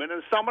down payment,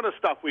 and some of the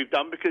stuff we've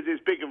done, because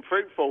it's big and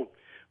fruitful,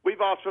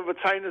 we've asked for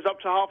retainers up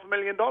to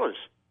 $500,000.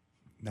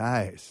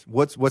 Nice.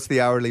 What's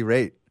the hourly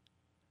rate?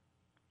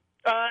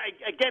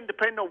 Again,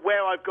 depending on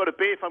where I've got to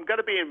be. If I'm going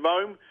to be in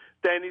Rome,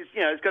 then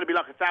it's going to be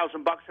like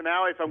 $1,000 an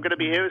hour. If I'm going to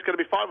be here, it's going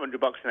to be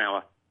 $500 an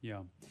hour. Yeah.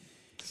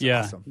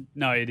 That's awesome.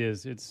 No, it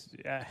is. It's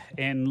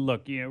and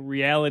look,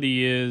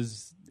 reality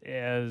is,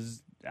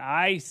 as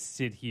I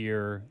sit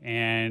here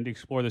and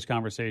explore this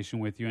conversation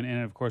with you,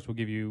 and of course we'll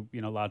give you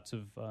lots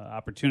of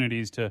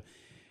opportunities to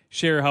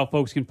share how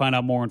folks can find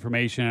out more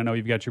information. I know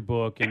you've got your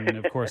book and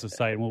of course the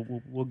site.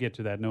 And we'll get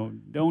to that. No,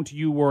 don't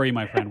you worry,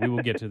 my friend. We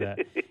will get to that.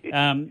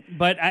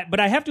 But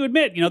I have to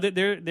admit, that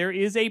there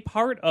is a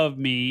part of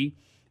me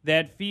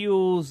that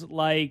feels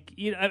like,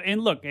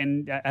 and look,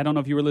 and I don't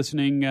know if you were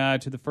listening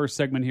to the first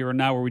segment here or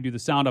now where we do the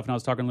sound off, and I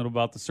was talking a little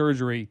about the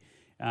surgery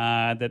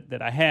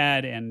that I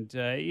had, and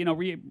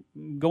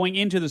going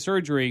into the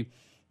surgery,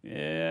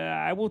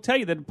 I will tell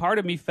you that part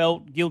of me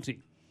felt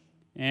guilty,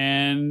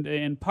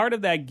 and part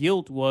of that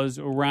guilt was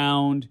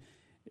around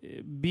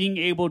being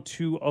able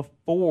to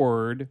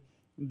afford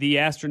the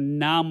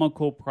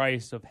astronomical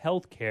price of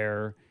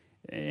healthcare,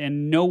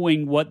 and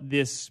knowing what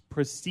this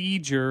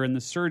procedure and the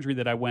surgery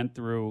that I went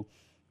through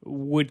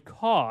would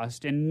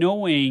cost, and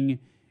knowing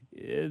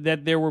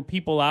that there were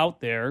people out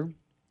there,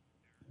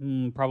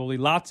 probably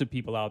lots of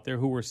people out there,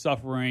 who were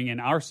suffering and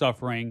are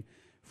suffering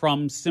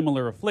from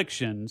similar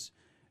afflictions,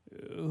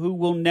 who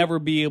will never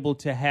be able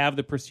to have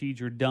the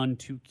procedure done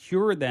to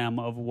cure them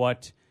of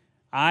what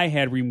I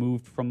had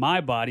removed from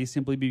my body,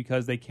 simply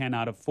because they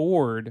cannot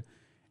afford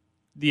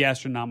the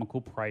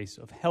astronomical price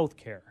of health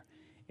care.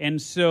 And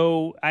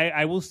so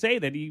I will say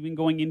that even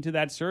going into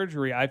that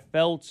surgery, I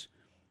felt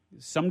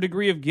some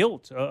degree of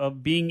guilt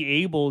of being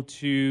able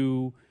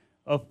to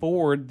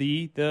afford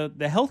the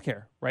health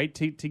care, right,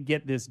 to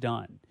get this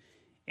done.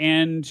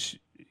 And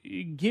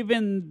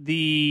given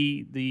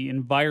the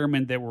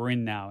environment that we're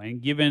in now,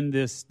 and given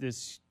this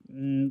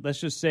let's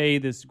just say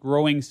this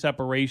growing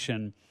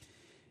separation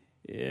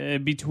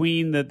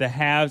between the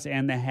haves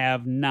and the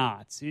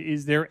have-nots,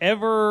 is there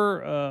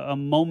ever a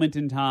moment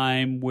in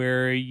time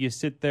where you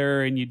sit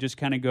there and you just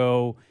kind of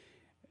go,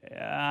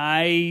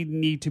 I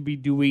need to be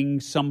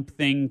doing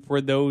something for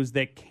those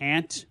that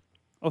can't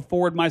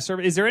afford my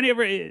service? Is there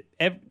any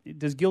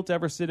does guilt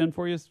ever sit in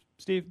for you,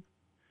 Steve?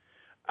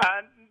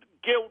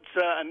 Guilt's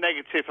a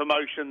negative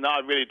emotion that I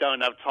really don't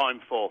have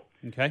time for.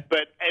 Okay.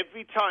 But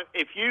every time,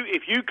 if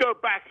you go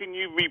back and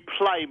you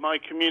replay my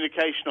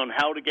communication on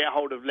how to get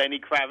hold of Lenny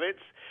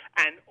Kravitz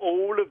and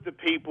all of the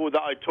people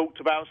that I talked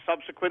about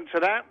subsequent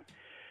to that,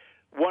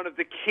 one of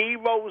the key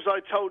roles I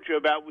told you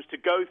about was to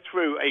go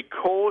through a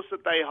cause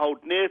that they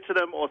hold near to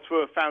them, or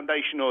through a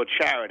foundation or a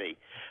charity.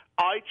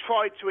 I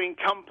tried to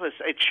encompass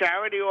a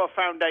charity or a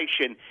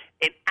foundation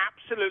in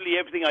absolutely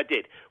everything I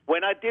did.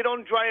 When I did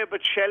Andrea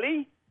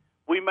Bocelli,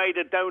 we made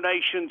a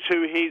donation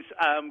to his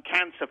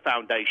cancer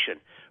foundation.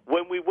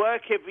 When we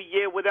work every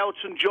year with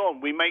Elton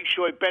John, we make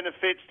sure it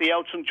benefits the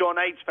Elton John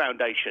AIDS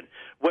Foundation.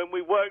 When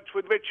we worked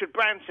with Richard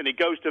Branson, it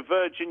goes to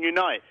Virgin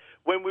Unite.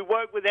 When we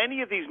work with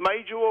any of these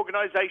major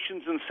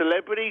organizations and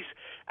celebrities,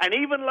 and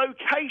even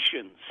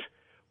locations,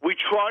 we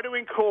try to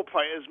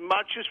incorporate as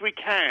much as we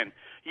can.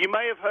 You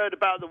may have heard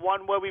about the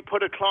one where we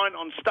put a client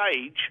on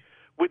stage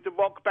with the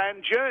rock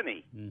band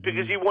Journey,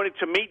 because he wanted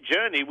to meet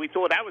Journey. We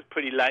thought that was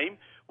pretty lame.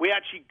 We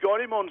actually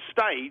got him on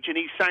stage, and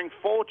he sang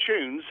 4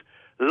 tunes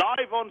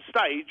live on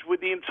stage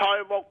with the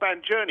entire rock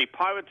band Journey,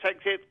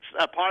 pyrotechnics,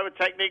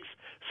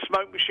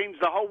 smoke machines,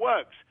 the whole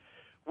works.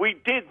 We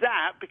did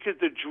that because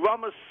the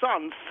drummer's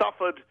son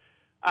suffered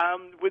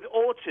with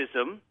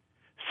autism,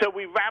 so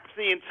we wrapped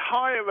the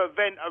entire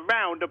event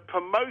around a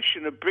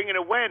promotion of bringing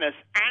awareness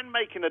and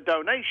making a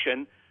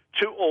donation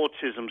to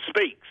Autism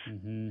Speaks.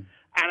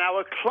 And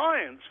our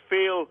clients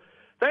feel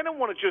they don't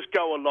want to just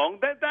go along.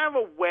 They're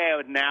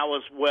aware now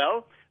as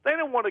well. They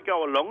don't want to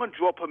go along and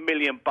drop $1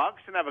 million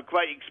and have a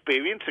great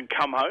experience and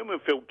come home and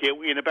feel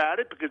guilty about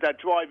it because they're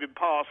driving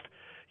past,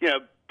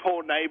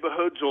 poor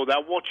neighborhoods or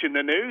they're watching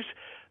the news.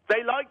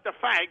 They like the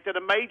fact that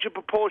a major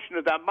proportion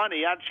of that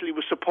money actually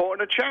was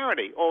supporting a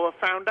charity or a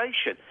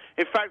foundation.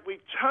 In fact,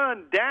 we've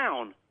turned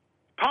down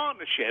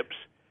partnerships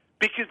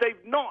because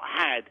they've not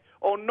had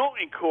or not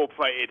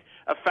incorporated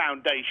a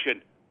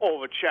foundation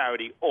or a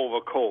charity or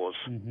a cause.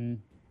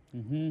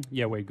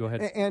 Yeah, Wade, go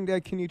ahead.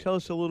 And can you tell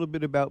us a little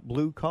bit about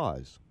Blue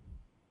Cause?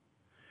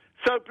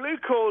 So Blue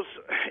Cause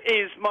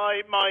is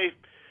my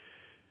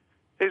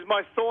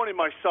thorn in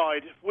my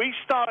side. We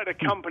started a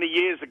company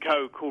years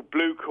ago called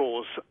Blue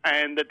Cause,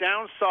 and the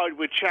downside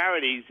with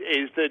charities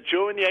is that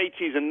during the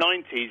 80s and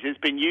 90s, it's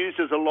been used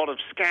as a lot of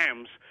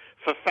scams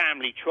for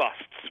family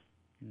trusts.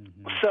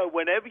 So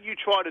whenever you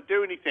try to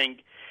do anything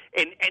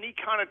in any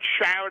kind of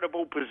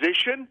charitable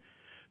position,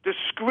 the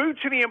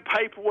scrutiny and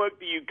paperwork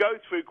that you go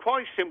through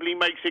quite simply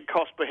makes it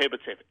cost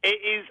prohibitive.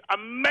 It is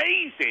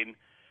amazing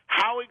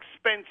how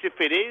expensive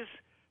it is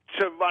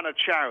to run a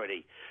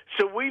charity.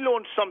 So we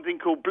launched something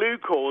called Blue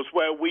Cause,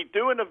 where we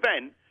do an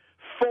event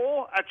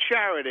for a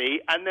charity,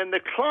 and then the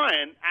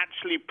client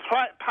actually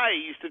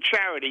pays the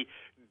charity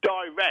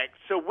direct.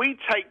 So we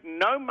take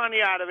no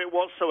money out of it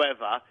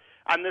whatsoever,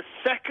 and the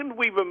second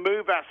we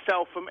remove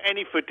ourselves from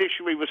any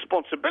fiduciary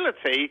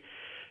responsibility,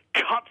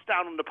 cuts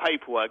down on the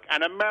paperwork.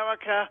 And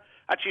America,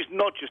 actually it's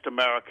not just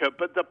America,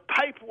 but the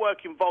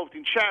paperwork involved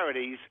in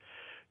charities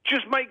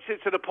just makes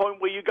it to the point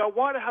where you go,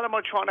 why the hell am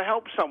I trying to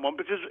help someone?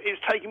 Because it's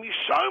taking me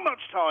so much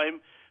time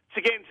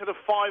to get into the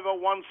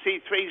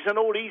 501c3s and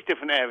all these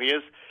different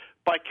areas.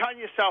 By cutting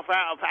yourself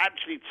out of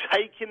actually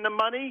taking the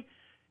money,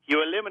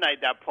 you eliminate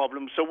that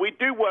problem. So we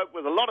do work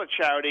with a lot of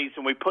charities,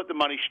 and we put the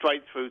money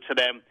straight through to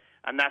them,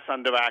 and that's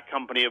under our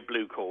company of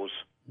Blue Cause.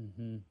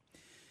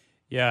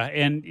 Yeah,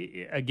 and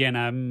again,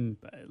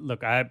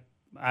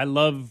 I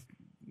love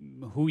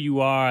who you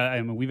are. I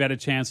mean, we've had a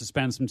chance to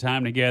spend some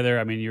time together.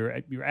 I mean,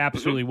 you're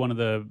absolutely one of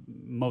the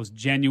most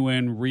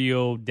genuine,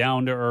 real,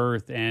 down to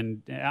earth,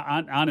 and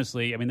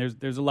honestly, I mean,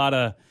 there's a lot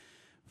of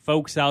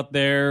folks out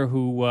there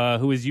who,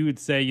 as you would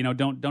say,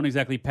 don't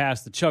exactly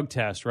pass the chug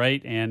test,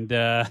 right? And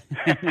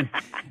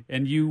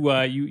and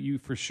you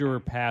for sure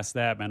pass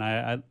that, man.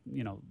 I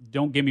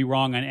don't get me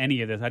wrong on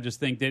any of this. I just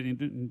think that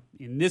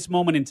in this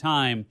moment in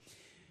time,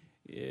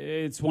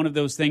 it's one of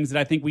those things that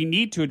I think we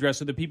need to address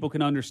so that people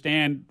can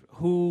understand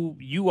who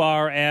you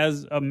are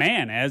as a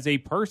man, as a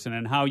person,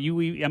 and how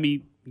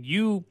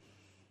you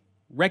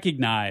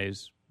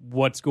recognize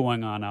what's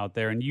going on out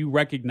there, and you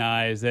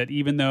recognize that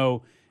even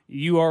though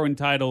you are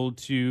entitled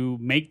to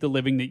make the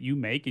living that you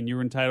make, and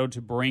you're entitled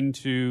to bring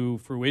to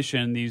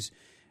fruition these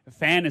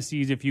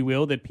fantasies, if you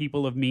will, that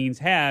people of means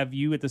have,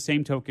 you at the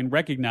same token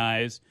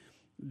recognize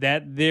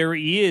that there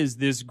is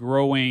this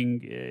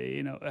growing,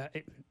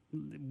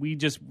 we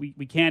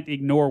can't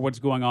ignore what's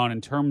going on in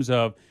terms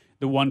of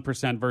the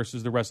 1%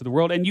 versus the rest of the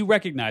world, and you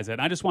recognize that.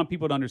 And I just want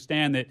people to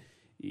understand that,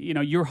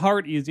 your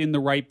heart is in the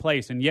right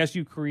place, and yes,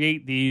 you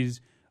create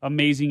these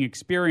amazing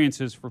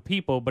experiences for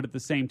people, but at the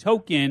same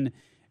token,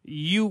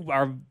 you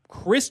are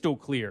crystal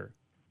clear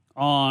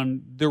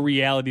on the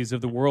realities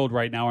of the world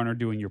right now and are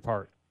doing your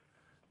part.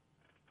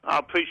 I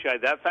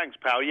appreciate that. Thanks,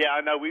 pal. Yeah,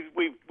 I know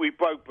we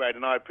broke bread,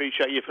 and I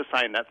appreciate you for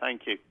saying that.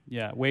 Thank you.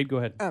 Yeah, Wade, go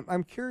ahead.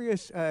 I'm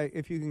curious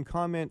if you can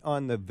comment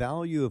on the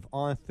value of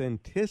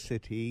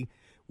authenticity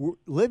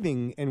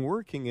living and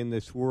working in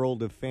this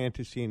world of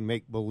fantasy and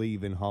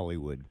make-believe in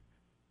Hollywood.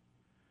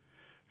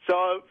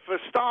 So, for a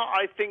start,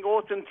 I think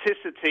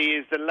authenticity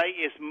is the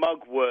latest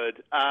mug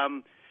word.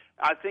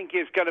 I think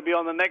it's going to be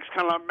on the next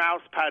kind of like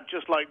mouse pad,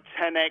 just like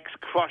 10X,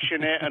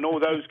 crushing it, and all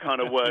those kind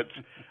of words.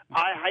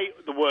 I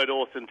hate the word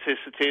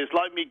authenticity. It's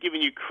like me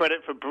giving you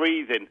credit for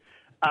breathing.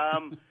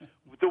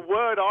 The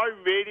word I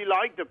really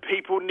like that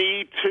people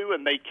need to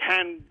and they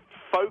can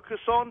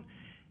focus on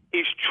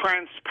is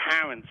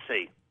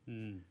transparency.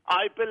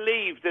 I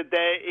believe that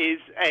there is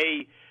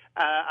a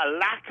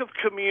lack of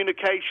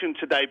communication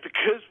today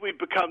because we've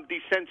become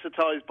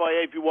desensitized by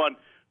everyone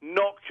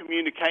not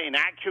communicating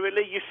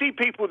accurately. You see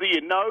people that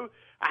you know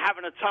are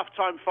having a tough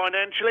time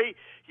financially,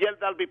 yet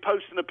they'll be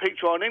posting a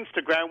picture on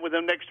Instagram with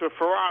them next to a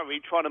Ferrari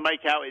trying to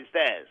make out it's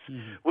theirs.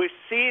 Mm-hmm. We're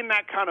seeing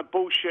that kind of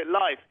bullshit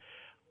life.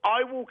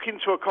 I walk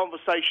into a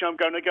conversation, I'm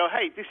going to go,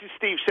 hey, this is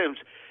Steve Sims.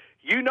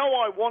 You know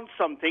I want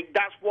something,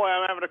 that's why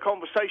I'm having a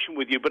conversation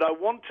with you, but I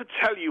want to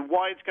tell you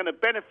why it's going to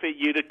benefit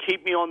you to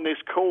keep me on this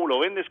call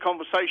or in this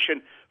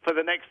conversation for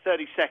the next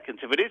 30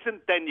 seconds. If it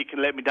isn't, then you can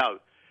let me know.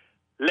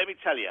 Let me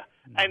tell you.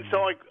 And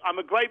so I'm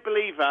a great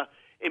believer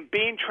in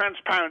being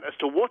transparent as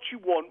to what you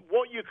want,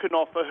 what you can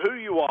offer, who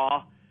you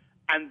are,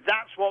 and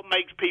that's what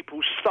makes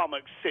people's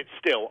stomachs sit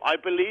still. I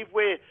believe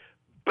we're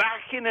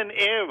back in an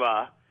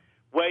era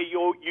where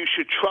you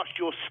should trust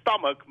your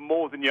stomach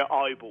more than your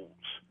eyeballs.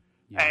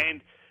 Yeah.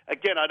 And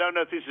again, I don't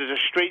know if this is a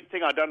street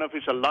thing, I don't know if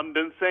it's a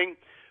London thing,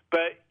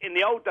 but in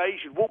the old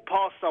days, you'd walk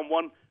past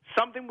someone,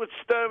 something would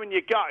stir in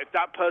your gut if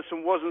that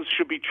person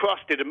should be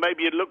trusted, and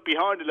maybe you'd look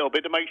behind a little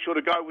bit to make sure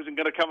the guy wasn't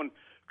going to come and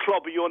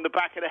clobber you on the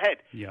back of the head.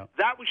 Yeah.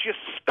 That was your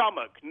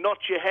stomach,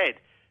 not your head.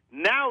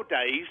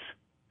 Nowadays,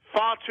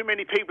 far too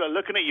many people are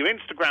looking at your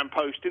Instagram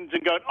postings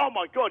and going, oh,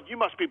 my God, you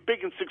must be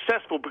big and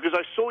successful because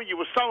I saw you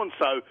were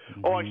so-and-so,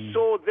 or I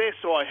saw this,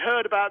 or I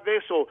heard about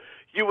this, or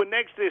you were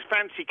next to this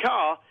fancy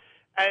car,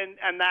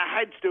 and their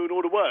head's doing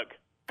all the work.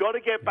 Got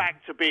to get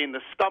back to being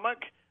the stomach,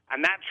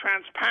 and that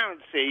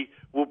transparency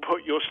will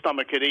put your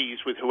stomach at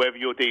ease with whoever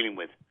you're dealing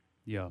with.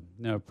 Yeah,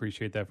 no,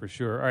 appreciate that for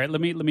sure. All right, let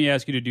me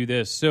ask you to do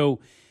this. So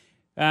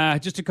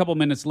just a couple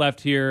minutes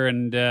left here,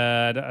 and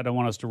I don't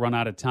want us to run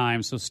out of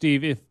time. So,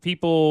 Steve, if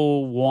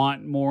people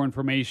want more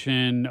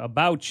information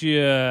about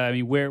you, I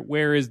mean,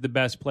 where is the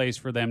best place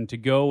for them to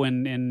go?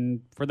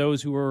 And for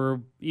those who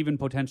are even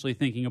potentially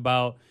thinking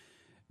about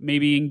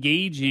maybe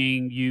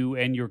engaging you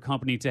and your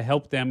company to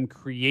help them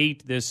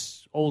create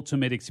this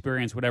ultimate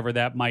experience, whatever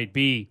that might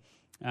be,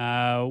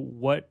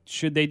 what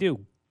should they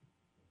do?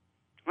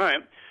 All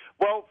right.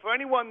 Well, for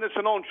anyone that's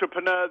an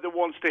entrepreneur that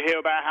wants to hear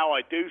about how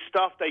I do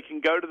stuff, they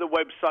can go to the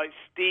website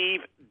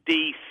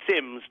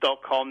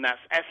stevedsims.com.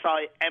 That's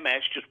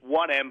S-I-M-S, just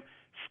one M,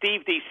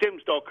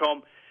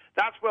 stevedsims.com.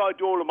 That's where I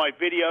do all of my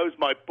videos,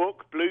 my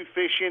book, Blue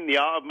Fishing, The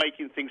Art of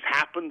Making Things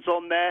Happen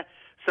on there.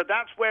 So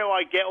that's where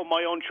I get on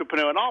my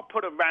entrepreneur. And I'll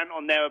put a rant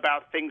on there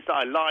about things that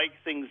I like,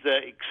 things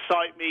that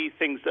excite me,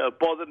 things that have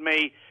bothered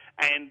me,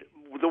 and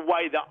the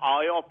way that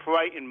I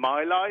operate in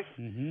my life.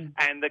 Mm-hmm.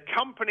 And the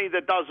company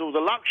that does all the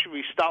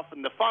luxury stuff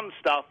and the fun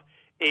stuff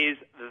is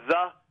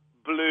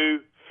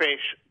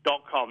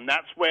thebluefish.com.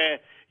 That's where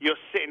you're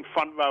sitting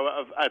front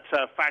row at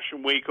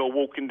Fashion Week or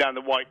walking down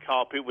the white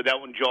carpet with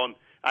Elton John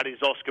at his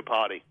Oscar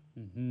party.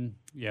 Mm-hmm.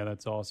 Yeah,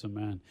 that's awesome,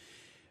 man.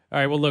 All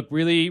right, well, look,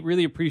 really,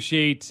 really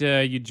appreciate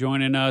you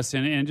joining us.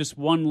 And just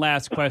one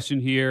last question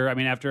here. I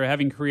mean, after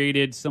having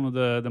created some of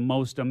the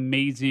most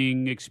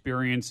amazing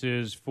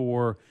experiences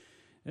for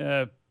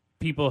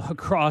people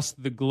across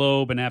the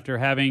globe, and after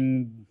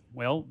having,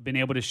 well, been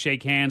able to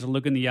shake hands and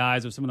look in the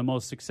eyes of some of the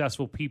most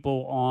successful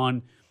people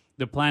on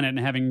the planet and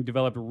having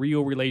developed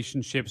real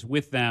relationships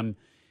with them,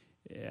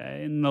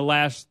 in the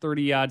last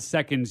 30-odd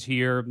seconds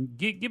here,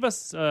 give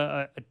us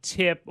a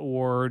tip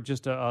or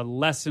just a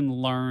lesson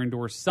learned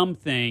or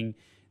something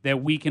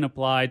that we can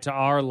apply to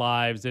our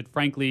lives that,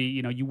 frankly,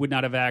 you would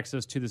not have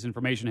access to this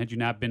information had you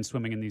not been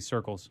swimming in these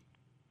circles.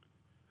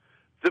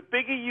 The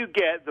bigger you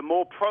get, the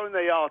more prone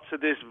they are to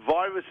this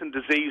virus and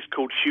disease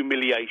called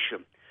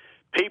humiliation.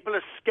 People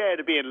are scared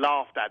of being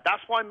laughed at.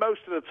 That's why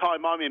most of the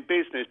time I'm in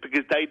business,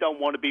 because they don't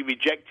want to be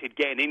rejected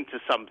getting into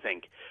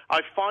something.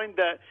 I find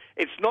that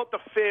it's not the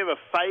fear of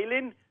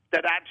failing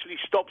that actually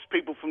stops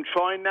people from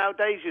trying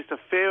nowadays. It's the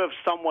fear of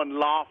someone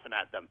laughing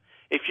at them.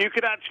 If you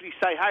could actually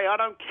say, hey, I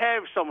don't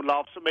care if someone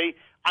laughs at me,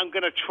 I'm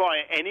going to try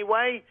it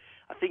anyway,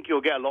 I think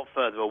you'll get a lot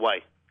further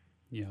away.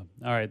 Yeah.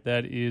 All right.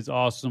 That is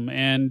awesome.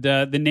 And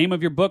the name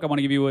of your book, I want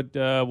to give you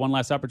one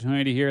last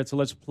opportunity here. So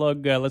let's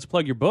plug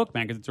your book,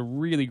 man, because it's a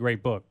really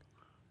great book.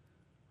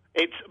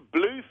 It's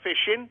Blue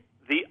Fishing,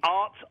 The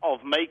Art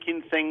of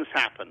Making Things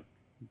Happen.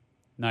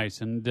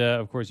 Nice. And,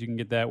 of course, you can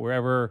get that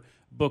wherever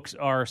books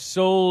are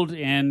sold.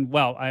 And,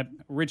 well,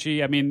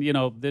 Richie, I mean,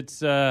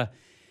 that's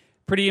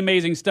pretty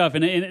amazing stuff.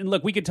 And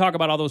look, we could talk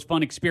about all those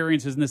fun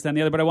experiences and this, that, and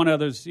the other, but I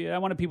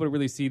wanted people to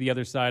really see the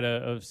other side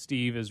of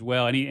Steve as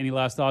well. Any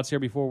last thoughts here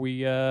before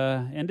we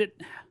end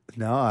it?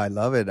 No, I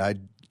love it.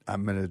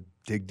 I'm going to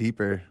dig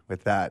deeper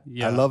with that.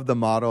 Yeah. I love the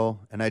model,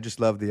 and I just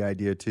love the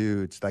idea,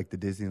 too. It's like the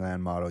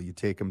Disneyland model. You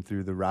take them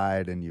through the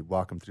ride, and you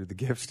walk them through the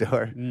gift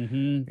store.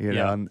 Mm-hmm. You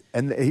know,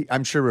 and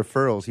I'm sure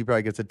referrals, he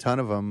probably gets a ton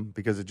of them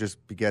because it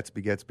just begets.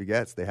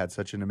 They had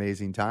such an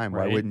amazing time.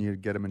 Right. Why wouldn't you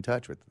get them in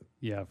touch with them?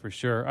 Yeah, for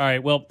sure. All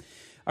right, well,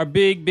 our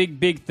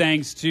big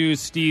thanks to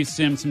Steve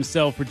Sims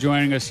himself for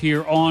joining us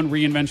here on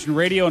Reinvention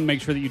Radio, and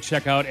make sure that you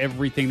check out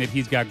everything that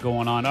he's got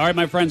going on. All right,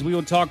 my friends, we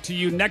will talk to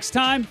you next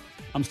time.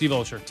 I'm Steve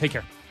Olsher. Take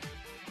care.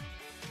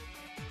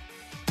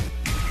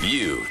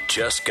 You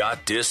just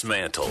got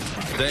dismantled.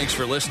 Thanks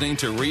for listening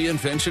to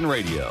Reinvention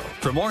Radio.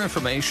 For more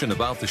information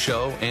about the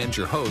show and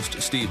your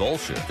host, Steve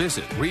Olsher,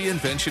 visit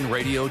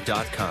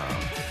reinventionradio.com.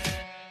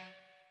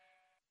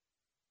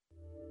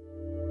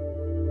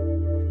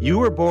 You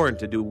were born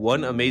to do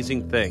one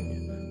amazing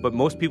thing, but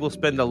most people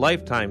spend a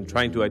lifetime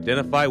trying to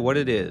identify what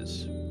it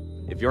is.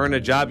 If you're in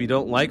a job you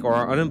don't like or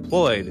are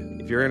unemployed,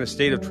 if you're in a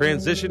state of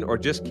transition or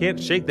just can't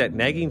shake that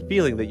nagging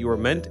feeling that you were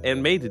meant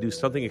and made to do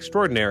something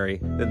extraordinary,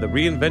 then the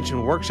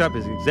Reinvention Workshop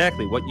is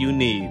exactly what you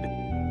need.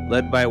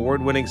 Led by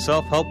award-winning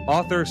self-help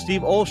author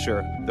Steve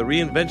Olsher, the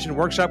Reinvention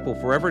Workshop will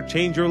forever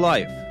change your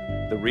life.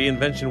 The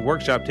Reinvention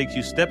Workshop takes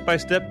you step by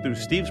step through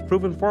Steve's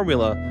proven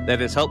formula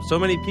that has helped so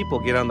many people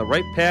get on the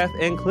right path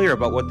and clear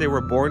about what they were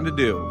born to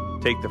do.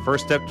 Take the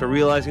first step to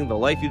realizing the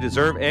life you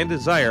deserve and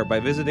desire by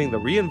visiting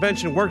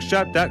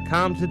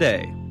thereinventionworkshop.com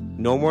today.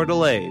 No more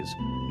delays.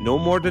 No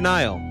more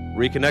denial.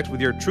 Reconnect with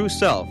your true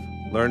self.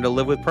 Learn to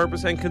live with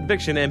purpose and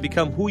conviction and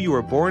become who you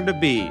were born to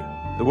be.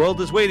 The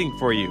world is waiting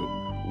for you.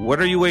 What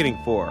are you waiting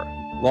for?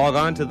 Log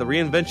on to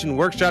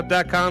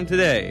thereinventionworkshop.com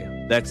today.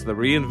 That's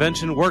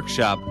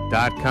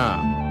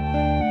thereinventionworkshop.com.